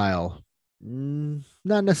Japan style,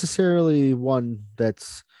 not necessarily one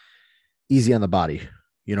that's easy on the body.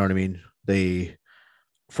 You know what I mean? They,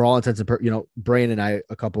 for all intents and purposes, Brian and I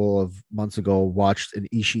a couple of months ago watched an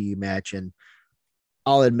Ishii match, and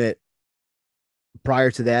I'll admit,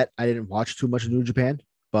 prior to that, I didn't watch too much of New Japan,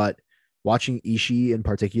 but watching Ishii in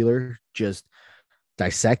particular just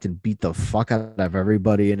dissect and beat the fuck out of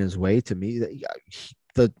everybody in his way, to me,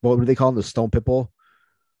 what do they call him? The Stone Pitbull.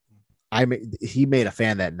 He made a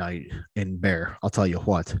fan that night in Bear. I'll tell you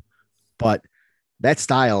what. But that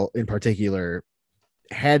style in particular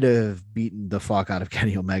had to have beaten the fuck out of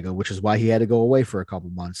Kenny Omega, which is why he had to go away for a couple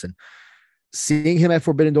months. And seeing him at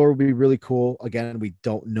Forbidden Door would be really cool. Again, we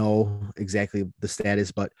don't know exactly the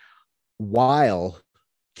status, but while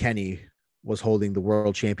Kenny was holding the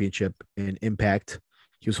world championship in Impact,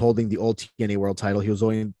 he was holding the old TNA world title. He was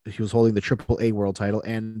holding the AAA world title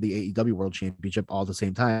and the AEW world championship all at the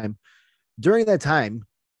same time. During that time,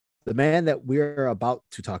 the man that we're about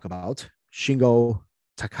to talk about, Shingo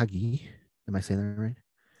Takagi, am I saying that right?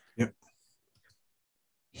 Yep.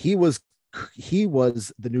 He was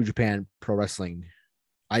the New Japan Pro Wrestling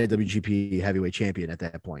IWGP heavyweight champion at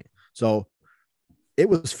that point. So it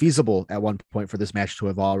was feasible at one point for this match to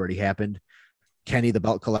have already happened. Kenny, the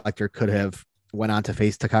belt collector, could have went on to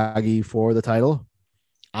face Takagi for the title.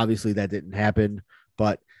 Obviously that didn't happen,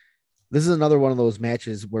 but this is another one of those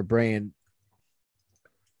matches where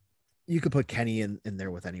you could put Kenny in there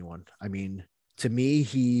with anyone. I mean, to me,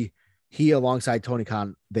 he alongside Tony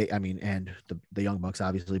Khan, and the Young Bucks,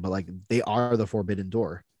 obviously, but like they are the Forbidden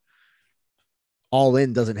Door. All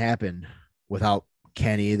In doesn't happen without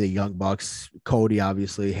Kenny, the Young Bucks, Cody,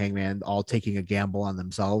 obviously, Hangman, all taking a gamble on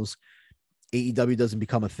themselves. AEW doesn't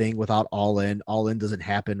become a thing without All In. All In doesn't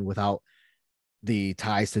happen without the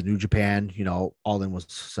ties to New Japan. All In was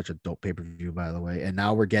such a dope pay-per-view, by the way. And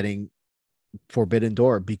now we're getting Forbidden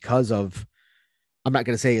Door because of, I'm not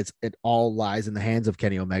going to say it all lies in the hands of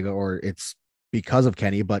Kenny Omega or it's because of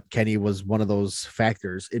Kenny, but Kenny was one of those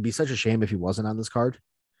factors. It'd be such a shame if he wasn't on this card.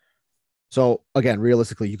 So again,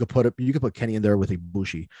 realistically, you could put Kenny in there with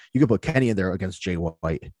Ibushi. You could put Kenny in there against Jay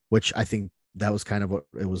White, which I think that was kind of what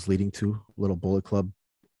it was leading to, little Bullet Club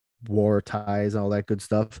war ties, all that good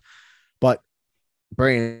stuff. But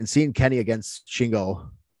Brian, seeing Kenny against Shingo,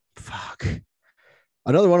 fuck.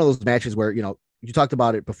 Another one of those matches where, you talked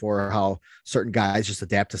about it before, how certain guys just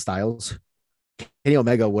adapt to styles. Kenny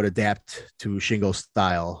Omega would adapt to Shingo's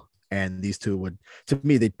style, and these two would, to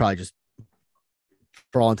me, they'd probably just,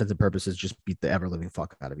 for all intents and purposes, just beat the ever-living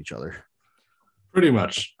fuck out of each other. Pretty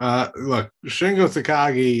much. Look, Shingo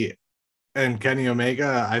Takagi and Kenny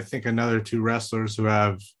Omega, I think another two wrestlers who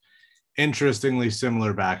have interestingly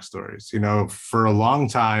similar backstories. For a long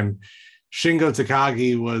time, Shingo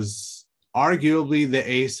Takagi was arguably the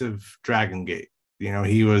ace of Dragon Gate.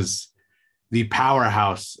 He was the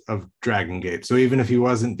powerhouse of Dragon Gate. So even if he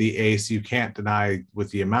wasn't the ace, you can't deny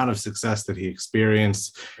with the amount of success that he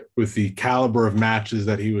experienced, with the caliber of matches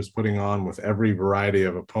that he was putting on with every variety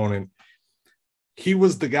of opponent, he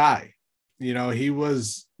was the guy. You know, he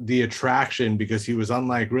was the attraction because he was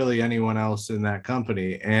unlike really anyone else in that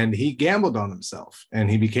company. And he gambled on himself and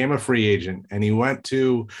he became a free agent and he went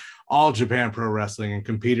to All Japan Pro Wrestling and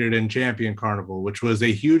competed in Champion Carnival, which was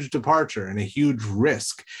a huge departure and a huge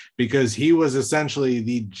risk because he was essentially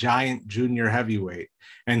the giant junior heavyweight.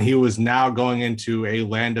 And he was now going into a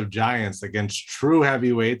land of giants against true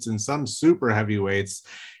heavyweights and some super heavyweights,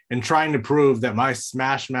 and trying to prove that my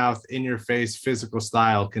smash mouth, in your face physical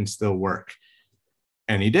style can still work.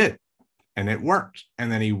 And he did. And it worked.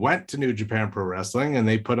 And then he went to New Japan Pro Wrestling and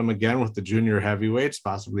they put him again with the junior heavyweights,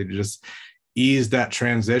 possibly to just ease that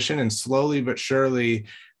transition. And slowly but surely,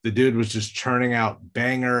 the dude was just churning out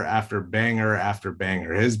banger after banger after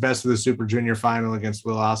banger. His Best of the Super Junior final against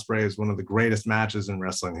Will Ospreay is one of the greatest matches in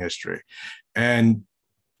wrestling history. And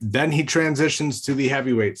then he transitions to the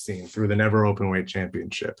heavyweight scene through the Never Openweight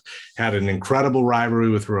Championship. Had an incredible rivalry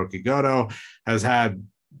with Hiroki Goto, has had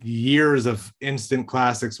years of instant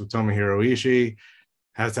classics with Tomohiro Ishii,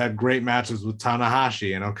 has had great matches with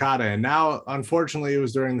Tanahashi and Okada. And now, unfortunately, it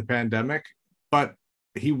was during the pandemic, but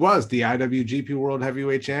he was the IWGP World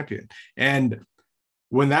Heavyweight Champion. And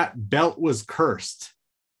when that belt was cursed,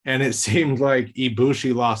 and it seemed like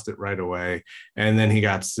Ibushi lost it right away, and then he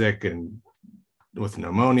got sick and with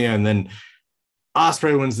pneumonia, and then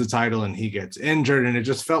Ospreay wins the title and he gets injured, and it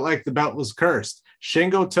just felt like the belt was cursed.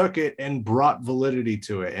 Shingo took it and brought validity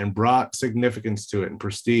to it and brought significance to it and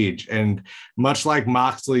prestige. And much like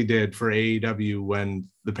Moxley did for AEW when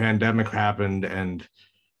the pandemic happened and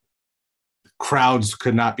crowds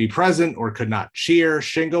could not be present or could not cheer,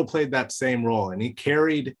 Shingo played that same role and he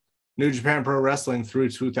carried New Japan Pro Wrestling through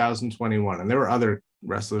 2021. And there were other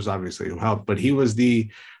wrestlers obviously who helped, but he was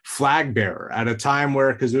the flag bearer at a time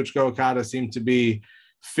where Kazuchika Okada seemed to be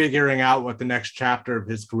figuring out what the next chapter of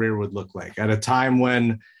his career would look like, at a time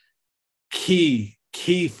when key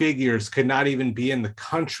figures could not even be in the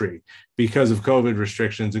country because of COVID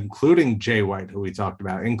restrictions, including Jay White, who we talked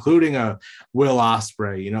about, including a Will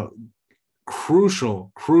Ospreay. You know,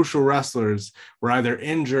 crucial wrestlers were either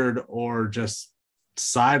injured or just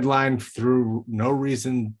sidelined through no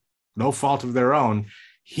reason, no fault of their own.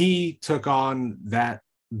 He took on that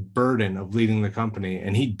burden of leading the company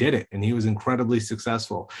and he did it, and he was incredibly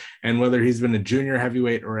successful. And whether he's been a junior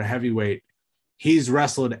heavyweight or a heavyweight, he's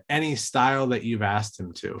wrestled any style that you've asked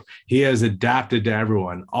him to. He has adapted to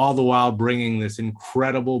everyone, all the while bringing this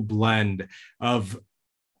incredible blend of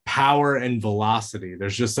power and velocity.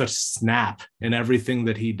 There's just such snap in everything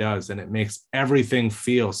that he does, and it makes everything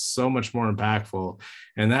feel so much more impactful.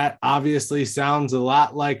 And that obviously sounds a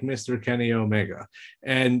lot like Mr. Kenny Omega.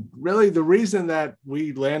 And really the reason that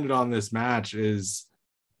we landed on this match is,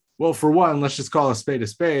 well, for one, let's just call a spade a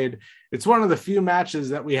spade. It's one of the few matches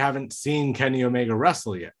that we haven't seen Kenny Omega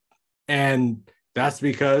wrestle yet. And that's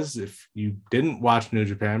because if you didn't watch New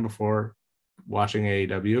Japan before watching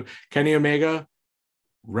AEW, Kenny Omega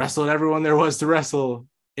wrestled everyone there was to wrestle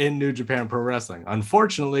in New Japan Pro Wrestling.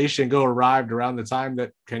 Unfortunately, Shingo arrived around the time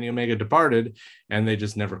that Kenny Omega departed, and they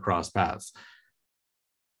just never crossed paths.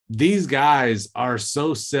 These guys are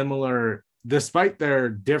so similar, despite their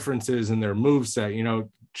differences in their moveset. You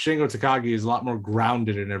know, Shingo Takagi is a lot more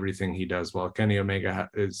grounded in everything he does, while Kenny Omega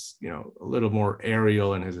is, you know, a little more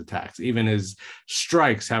aerial in his attacks. Even his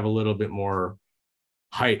strikes have a little bit more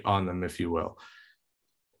height on them, if you will.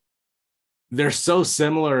 They're so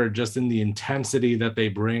similar just in the intensity that they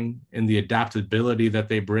bring, in the adaptability that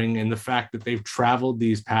they bring, in the fact that they've traveled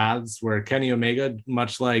these paths where Kenny Omega,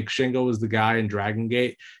 much like Shingo was the guy in Dragon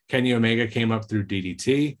Gate, Kenny Omega came up through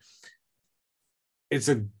DDT. It's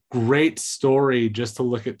a great story just to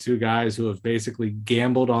look at two guys who have basically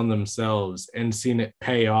gambled on themselves and seen it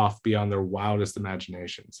pay off beyond their wildest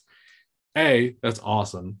imaginations. A, that's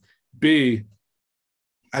awesome. B,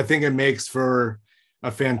 I think it makes for a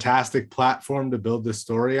fantastic platform to build this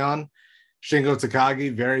story on. Shingo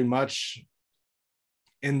Takagi very much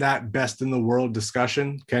in that best in the world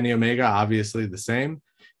discussion. Kenny Omega, obviously the same.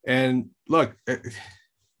 And look,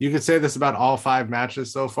 you could say this about all 5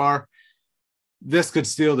 matches so far. This could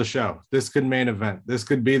steal the show. This could main event. This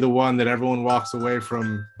could be the one that everyone walks away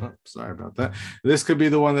from. Oh, sorry about that. This could be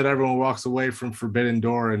the one that everyone walks away from Forbidden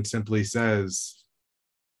Door and simply says,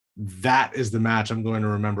 that is the match I'm going to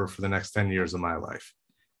remember for the next 10 years of my life.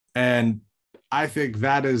 And I think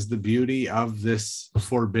that is the beauty of this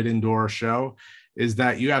Forbidden Door show, is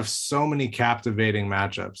that you have so many captivating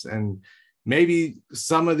matchups. And maybe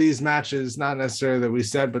some of these matches, not necessarily that we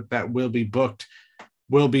said, but that will be booked,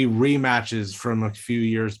 will be rematches from a few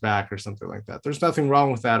years back or something like that. There's nothing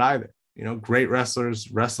wrong with that either. You know, great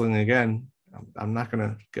wrestlers wrestling again. I'm not going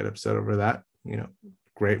to get upset over that. You know,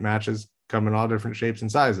 great matches come in all different shapes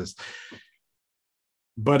and sizes.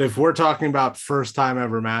 But if we're talking about first time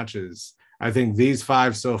ever matches, I think these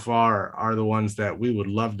 5 so far are the ones that we would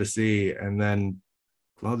love to see. And then,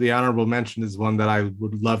 well, the honorable mention is one that I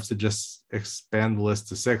would love to just expand the list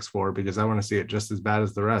to 6 for, because I want to see it just as bad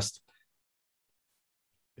as the rest.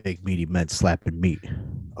 Big meaty men slapping meat.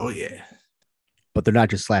 Oh yeah, but they're not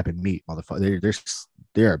just slapping meat, motherfucker.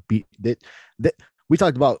 They're beat. We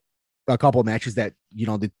talked about a couple of matches that, you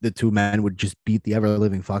know, the two men would just beat the ever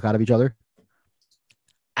living fuck out of each other.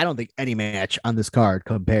 I don't think any match on this card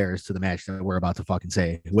compares to the match that we're about to fucking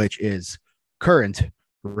say, which is current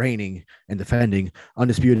reigning and defending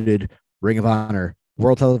undisputed Ring of Honor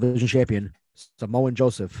World Television Champion Samoan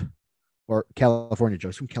Joseph, or California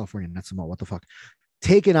Joseph, California, not Samoa. What the fuck?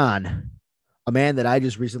 Taking on a man that I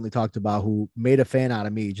just recently talked about, who made a fan out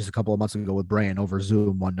of me just a couple of months ago with Brian over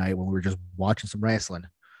Zoom one night when we were just watching some wrestling.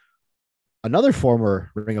 Another former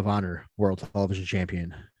Ring of Honor World Television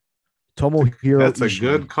Champion, Tomohiro That's Ishii. a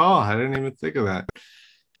good call. I didn't even think of that.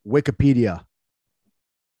 Wikipedia.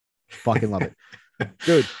 Fucking love it.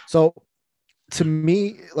 Dude, so to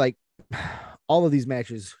me, like, all of these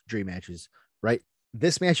matches, dream matches, right?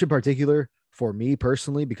 This match in particular, for me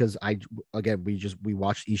personally, because we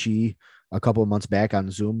watched Ishii a couple of months back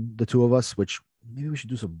on Zoom, the two of us, which maybe we should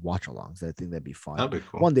do some watch alongs. I think that'd be fun. That'd be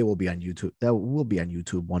cool. One day we'll be on YouTube. That will be on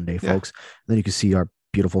YouTube one day, folks. Then you can see our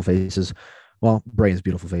beautiful faces. Well, Brian's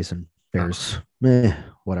beautiful face and Bear's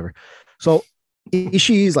whatever. So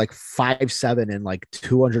Ishii's like 5'7" and like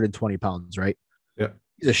 220 pounds, right? Yeah.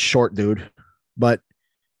 He's a short dude. But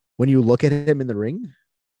when you look at him in the ring,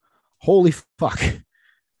 holy fuck.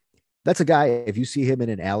 That's a guy, if you see him in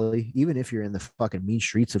an alley, even if you're in the fucking mean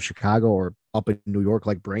streets of Chicago or up in New York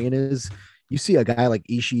like Brian is, you see a guy like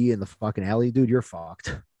Ishii in the fucking alley, dude, you're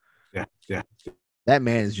fucked. Yeah. That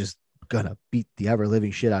man is just gonna beat the ever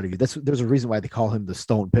living shit out of you. There's a reason why they call him the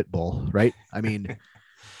Stone Pitbull, right? I mean,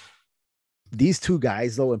 these two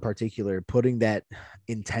guys, though, in particular, putting that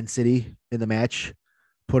intensity in the match,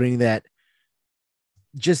 putting that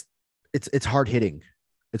just it's hard hitting.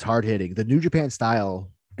 It's hard hitting. The New Japan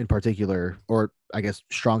style in particular, or I guess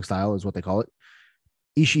strong style is what they call it.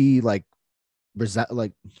 Ishii, like what's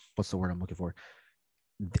the word I'm looking for?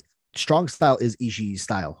 Strong style is Ishii's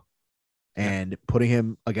style. And putting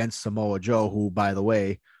him against Samoa Joe, who, by the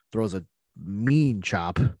way, throws a mean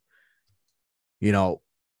chop, you know,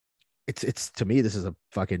 it's to me, this is a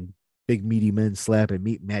fucking big meaty men slap and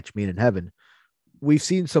meat match made in heaven. We've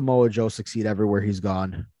seen Samoa Joe succeed everywhere he's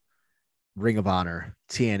gone. Ring of Honor,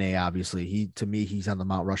 TNA, obviously. He's on the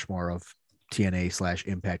Mount Rushmore of TNA /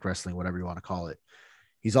 Impact Wrestling, whatever you want to call it.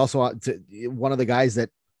 He's also one of the guys that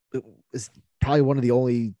is probably one of the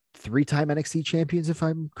only 3-time NXT champions, if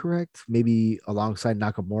I'm correct, maybe alongside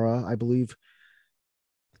Nakamura, I believe.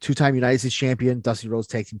 2-time United States champion, Dusty Rhodes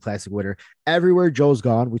Tag Team Classic winner. Everywhere Joe's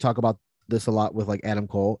gone, we talk about this a lot with like Adam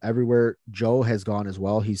Cole. Everywhere Joe has gone as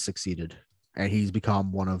well, he's succeeded. And he's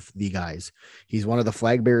become one of the guys. He's one of the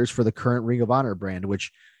flag bearers for the current Ring of Honor brand,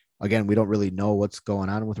 which, again, we don't really know what's going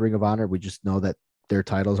on with Ring of Honor. We just know that their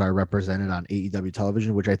titles are represented on AEW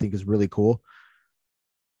television, which I think is really cool.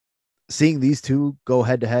 Seeing these two go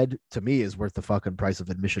head to head, to me, is worth the fucking price of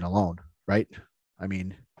admission alone, right? I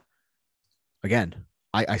mean, again,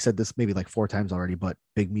 I said this maybe like 4 times already, but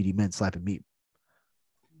big meaty men slapping meat.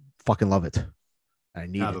 Fucking love it. I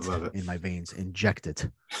need it in my veins. Inject it.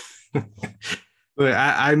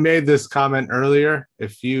 I made this comment earlier.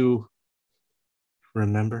 If you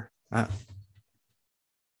remember,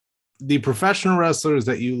 the professional wrestlers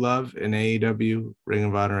that you love in AEW, Ring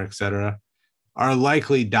of Honor, etc., are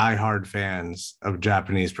likely diehard fans of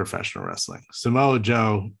Japanese professional wrestling. Samoa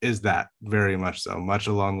Joe is that, very much so, much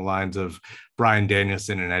along the lines of Bryan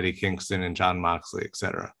Danielson and Eddie Kingston and Jon Moxley,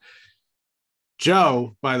 etc.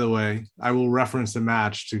 Joe, by the way, I will reference a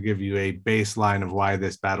match to give you a baseline of why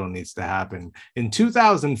this battle needs to happen. In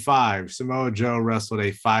 2005, Samoa Joe wrestled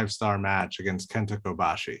a 5-star match against Kenta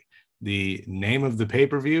Kobashi. The name of the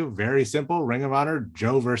pay-per-view, very simple, Ring of Honor,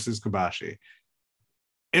 Joe versus Kobashi.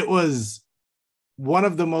 It was one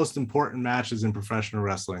of the most important matches in professional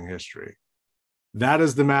wrestling history. That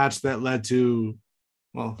is the match that led to,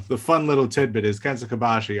 well, the fun little tidbit is Kenta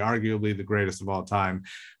Kobashi, arguably the greatest of all time,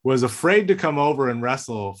 was afraid to come over and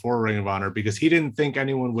wrestle for Ring of Honor because he didn't think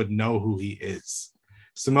anyone would know who he is.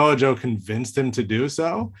 Samoa Joe convinced him to do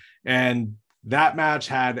so, and that match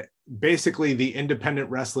had basically the independent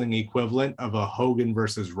wrestling equivalent of a Hogan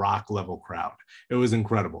versus Rock level crowd. It was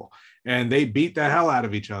incredible. And they beat the hell out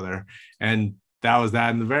of each other. And that was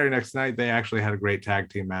that. And the very next night, they actually had a great tag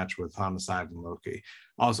team match with Homicide and Loki.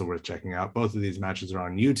 Also worth checking out. Both of these matches are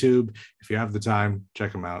on YouTube. If you have the time,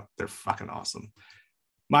 check them out. They're fucking awesome.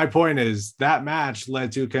 My point is that match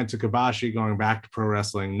led to Kenta Kobashi going back to Pro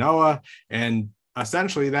Wrestling Noah, and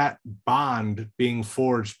essentially that bond being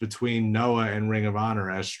forged between Noah and Ring of Honor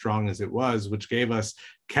as strong as it was, which gave us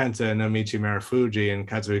Kenta and Nomichi Marufuji and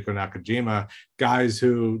Kazuhiko Nakajima, guys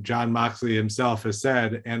who Jon Moxley himself has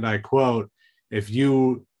said, and I quote, "If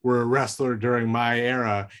you were a wrestler during my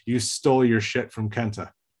era, you stole your shit from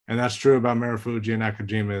Kenta." And that's true about Marufuji and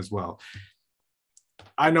Nakajima as well.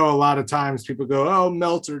 I know a lot of times people go, "Oh,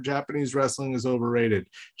 Meltzer, Japanese wrestling is overrated."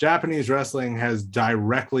 Japanese wrestling has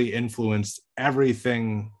directly influenced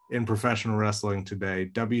everything in professional wrestling today,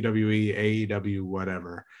 WWE, AEW,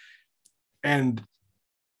 whatever. And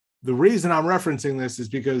the reason I'm referencing this is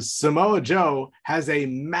because Samoa Joe has a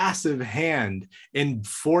massive hand in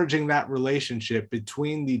forging that relationship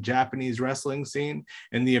between the Japanese wrestling scene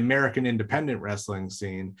and the American independent wrestling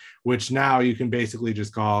scene, which now you can basically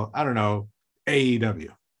just call, I don't know,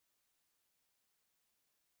 AEW.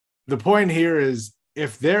 The point here is,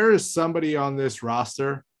 if there is somebody on this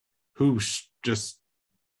roster who just,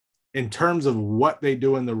 in terms of what they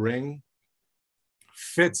do in the ring,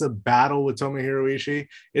 fits a battle with Tomohiro Ishii,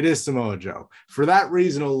 it is Samoa Joe. For that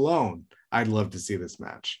reason alone, I'd love to see this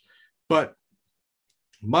match. But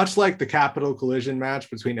much like the Capital Collision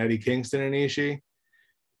match between Eddie Kingston and Ishii,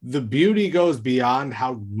 the beauty goes beyond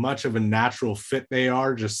how much of a natural fit they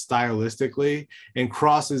are just stylistically and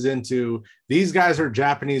crosses into, these guys are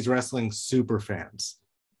Japanese wrestling super fans.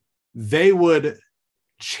 They would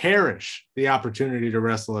cherish the opportunity to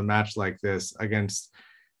wrestle a match like this against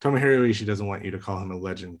Tomohiro Ishii. Doesn't want you to call him a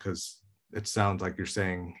legend because it sounds like you're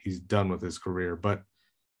saying he's done with his career, but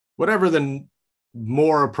whatever the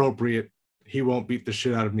more appropriate, he won't beat the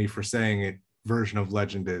shit out of me for saying it version of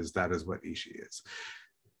legend is, that is what Ishii is.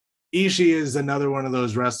 Ishii is another one of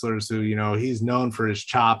those wrestlers who, you know, he's known for his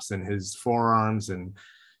chops and his forearms and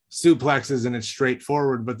suplexes, and it's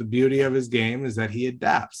straightforward. But the beauty of his game is that he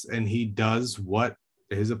adapts and he does what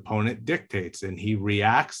his opponent dictates, and he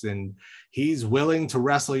reacts, and he's willing to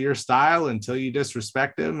wrestle your style until you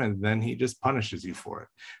disrespect him, and then he just punishes you for it.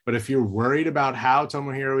 But if you're worried about how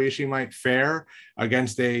Tomohiro Ishii might fare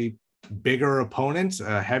against a bigger opponent,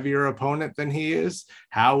 a heavier opponent than he is,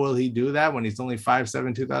 how will he do that when he's only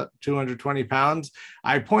 5'7", 220 pounds?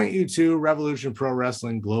 I point you to Revolution Pro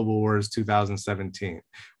Wrestling Global Wars 2017,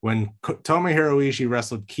 when Tomohiro Ishii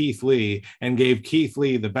wrestled Keith Lee and gave Keith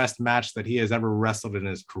Lee the best match that he has ever wrestled in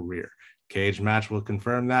his career. Cage Match will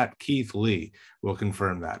confirm that. Keith Lee will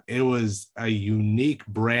confirm that. It was a unique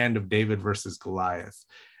brand of David versus Goliath.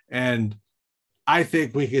 And I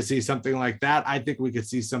think we could see something like that. I think we could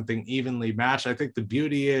see something evenly matched. I think the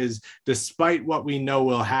beauty is, despite what we know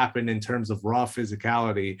will happen in terms of raw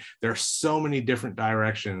physicality, there are so many different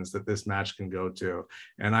directions that this match can go to.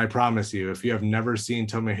 And I promise you, if you have never seen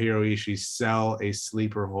Tomohiro Ishii sell a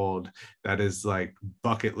sleeper hold, that is like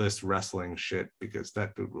bucket list wrestling shit, because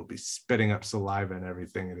that dude will be spitting up saliva and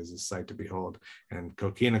everything. It is a sight to behold. And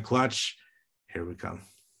Coquina Clutch, here we come.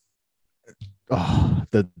 Oh,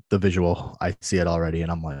 the visual, I see it already,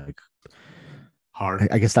 and I'm like, hard.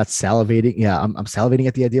 I guess that's salivating. Yeah, I'm salivating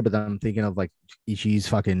at the idea, but then I'm thinking of like Ishii's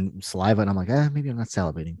fucking saliva, and I'm like, maybe I'm not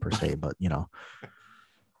salivating per se, but you know.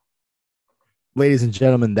 Ladies and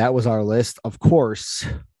gentlemen, that was our list. Of course,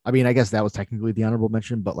 I mean, I guess that was technically the honorable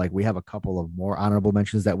mention, but like we have a couple of more honorable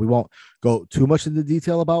mentions that we won't go too much into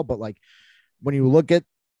detail about. But like when you look at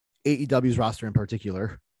AEW's roster in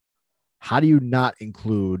particular, how do you not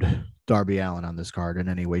include Darby Allin on this card in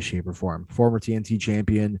any way, shape, or form? Former TNT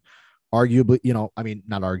champion, arguably, you know, I mean,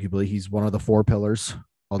 not arguably, he's one of the four pillars,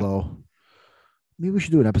 although maybe we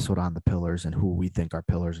should do an episode on the pillars and who we think are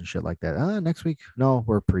pillars and shit like that. Next week? No,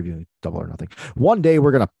 we're previewing Double or Nothing. One day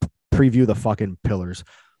we're going to preview the fucking pillars.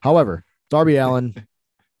 However, Darby Allin,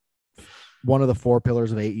 one of the four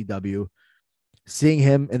pillars of AEW, seeing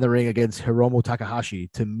him in the ring against Hiromu Takahashi,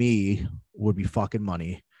 to me, would be fucking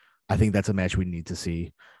money. I think that's a match we need to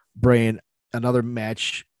see. Brain, another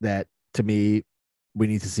match that to me we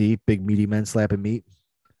need to see, big meaty men slapping meat.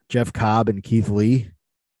 Jeff Cobb and Keith Lee.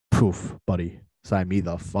 Poof, buddy. Sign me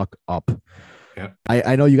the fuck up. Yep.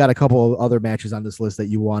 I know you got a couple of other matches on this list that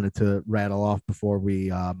you wanted to rattle off before we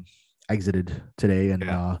exited today. And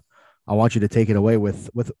I want you to take it away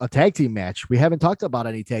with a tag team match. We haven't talked about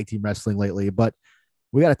any tag team wrestling lately, but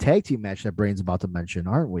we got a tag team match that Brain's about to mention,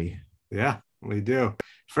 aren't we? Yeah. We do.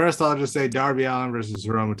 First, I'll just say Darby Allin versus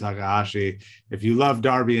Hiromu Takahashi. If you love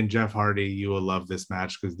Darby and Jeff Hardy, you will love this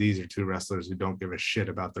match because these are two wrestlers who don't give a shit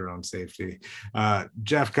about their own safety.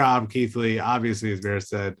 Jeff Cobb, Keith Lee, obviously, as Bear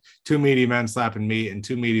said, two meaty men slapping meat and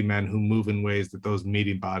two meaty men who move in ways that those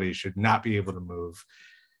meaty bodies should not be able to move.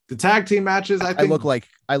 The tag team matches, I think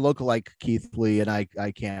I look like Keith Lee, and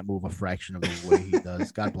I can't move a fraction of the way he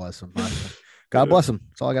does. God bless him. God bless him.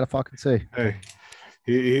 That's all I gotta fucking say. Hey,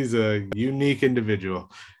 he's a unique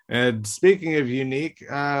individual. And speaking of unique,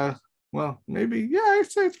 well, maybe, yeah,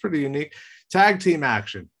 I'd say it's pretty unique. Tag team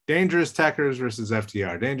action. Dangerous Tekkers versus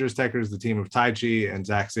FTR. Dangerous Tekkers, the team of Taichi and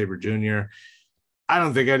Zack Sabre Jr. I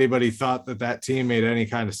don't think anybody thought that team made any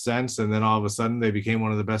kind of sense. And then all of a sudden they became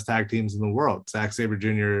one of the best tag teams in the world. Zack Sabre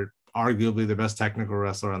Jr., arguably the best technical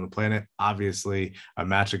wrestler on the planet. Obviously, a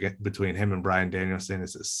match between him and Bryan Danielson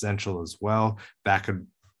is essential as well. That could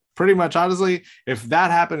pretty much, honestly, if that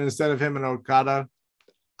happened instead of him and Okada,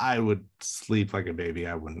 I would sleep like a baby.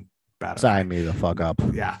 I wouldn't bat. Sign me the fuck up.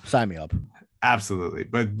 Yeah. Sign me up. Absolutely.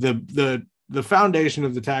 But the foundation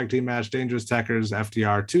of the tag team match, Dangerous Tekkers,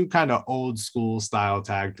 FTR, two kind of old school style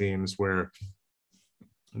tag teams where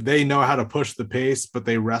they know how to push the pace, but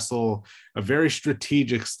they wrestle a very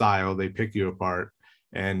strategic style. They pick you apart,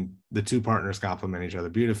 and the two partners complement each other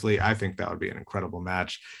beautifully. I think that would be an incredible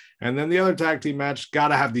match. And then the other tag team match, got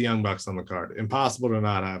to have the Young Bucks on the card. Impossible to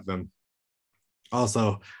not have them.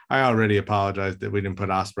 Also, I already apologized that we didn't put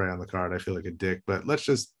Ospreay on the card. I feel like a dick, but let's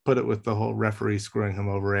just put it with the whole referee screwing him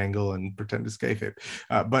over angle and pretend it's kayfabe.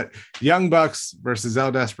 But Young Bucks versus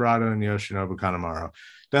El Desperado and Yoshinobu Kanemaru.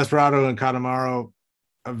 Desperado and Kanemaru,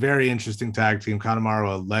 a very interesting tag team.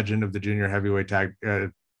 Kanemaru, a legend of the junior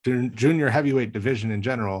heavyweight division in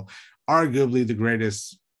general, arguably the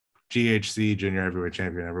greatest GHC junior heavyweight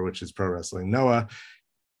champion ever, which is Pro Wrestling Noah,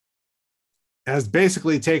 has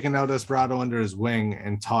basically taken El Desperado under his wing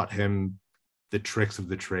and taught him the tricks of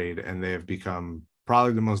the trade, and they have become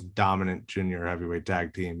probably the most dominant junior heavyweight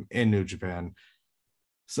tag team in New Japan.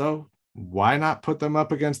 So why not put them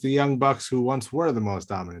up against the Young Bucks, who once were the most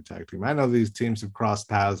dominant tag team? I know these teams have crossed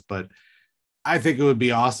paths, but I think it would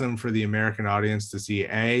be awesome for the American audience to see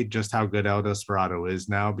A, just how good El Desperado is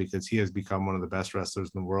now, because he has become one of the best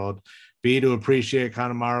wrestlers in the world. B, to appreciate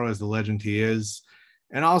Kanemaru as the legend he is.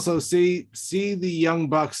 And also see the Young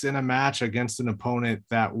Bucks in a match against an opponent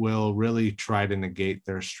that will really try to negate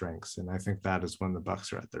their strengths. And I think that is when the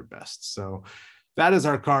Bucks are at their best. So that is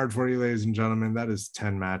our card for you, ladies and gentlemen. That is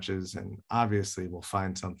 10 matches. And obviously we'll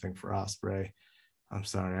find something for Ospreay. I'm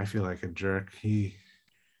sorry, I feel like a jerk. He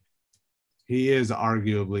is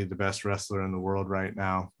arguably the best wrestler in the world right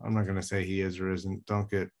now. I'm not going to say he is or isn't.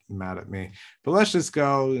 Don't get mad at me. But let's just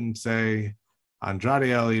go and say Andrade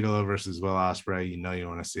El Idolo versus Will Ospreay. You know you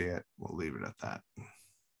want to see it. We'll leave it at that.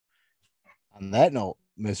 On that note,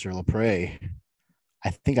 Mr. LaPrey, I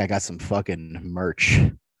think I got some fucking merch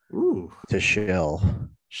to shill.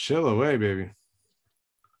 Shill away, baby.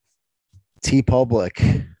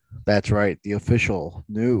 TeePublic. That's right. The official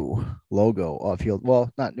new logo of Heel.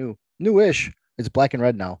 Well, not new. Newish. It's black and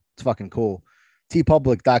red now. It's fucking cool.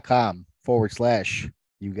 TeePublic.com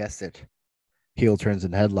 / you guessed it, Heel Turns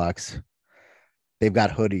and Headlocks. They've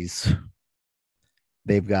got hoodies.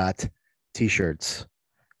 They've got t-shirts.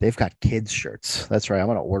 They've got kids shirts. That's right. I'm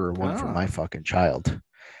going to order one for my fucking child.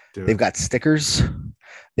 They've got stickers.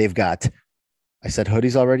 They've got, I said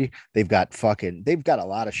hoodies already. They've got a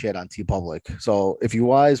lot of shit on TeePublic. So if you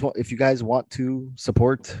guys want to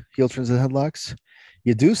support Heel Turns and Headlocks,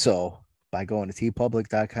 you do so by going to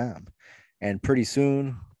teepublic.com. And pretty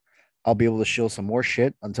soon I'll be able to shill some more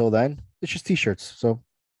shit. Until then, it's just t-shirts. So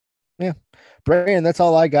yeah, Brian, that's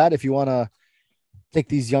all I got. If you want to take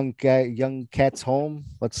these young cats home,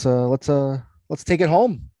 let's take it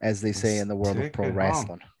home, as they say in the world of pro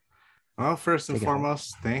wrestling. Well, first and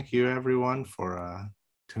foremost, thank you everyone for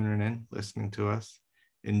tuning in, listening to us,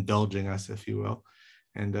 indulging us, if you will,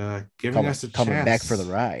 and giving us a chance. Coming back for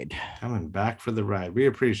the ride. Coming back for the ride. We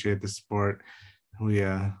appreciate the support. We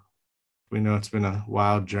know it's been a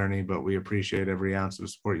wild journey, but we appreciate every ounce of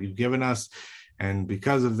support you've given us. And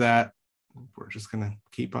because of that, we're just going to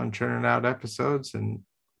keep on churning out episodes and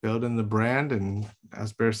building the brand. And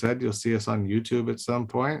as Bear said, you'll see us on YouTube at some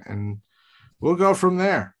point, and we'll go from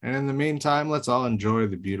there. And in the meantime, let's all enjoy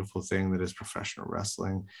the beautiful thing that is professional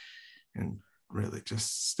wrestling, and really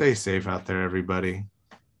just stay safe out there, everybody.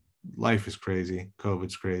 Life is crazy.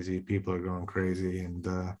 COVID's crazy. People are going crazy, and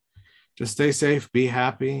just stay safe, be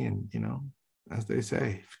happy. And, as they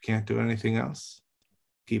say, if you can't do anything else,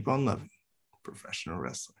 keep on loving professional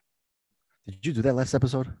wrestling. Did you do that last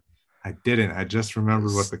episode? I didn't. I just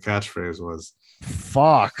remembered what the catchphrase was.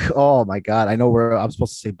 Fuck. Oh my god. I know where I'm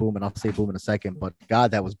supposed to say boom, and I'll say boom in a second. But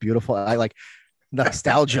God, that was beautiful. I like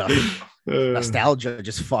nostalgia. Nostalgia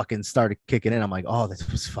just fucking started kicking in. I'm like, oh, this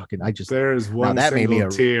was fucking. There's one that single made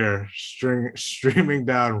me tear streaming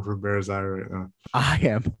down from Bears eye right now. I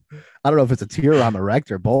don't know if it's a tear or I'm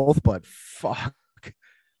erect or both, but fuck.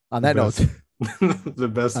 On that note,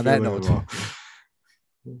 the best on that note,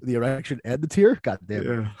 the erection and the tear. God damn.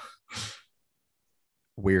 Yeah.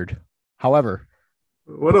 Weird. However,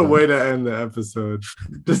 what a way to end the episode.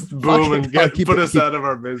 Just boom and put us out of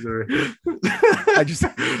our misery. I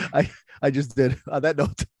just did. On that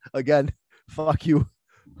note, again, fuck you.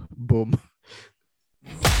 Boom.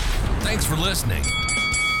 Thanks for listening.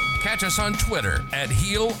 Catch us on Twitter at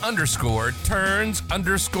heel_turns_pod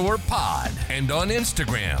and on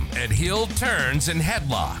Instagram at heel turns and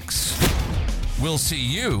headlocks. We'll see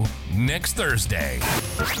you next Thursday.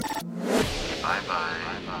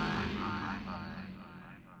 Bye-bye.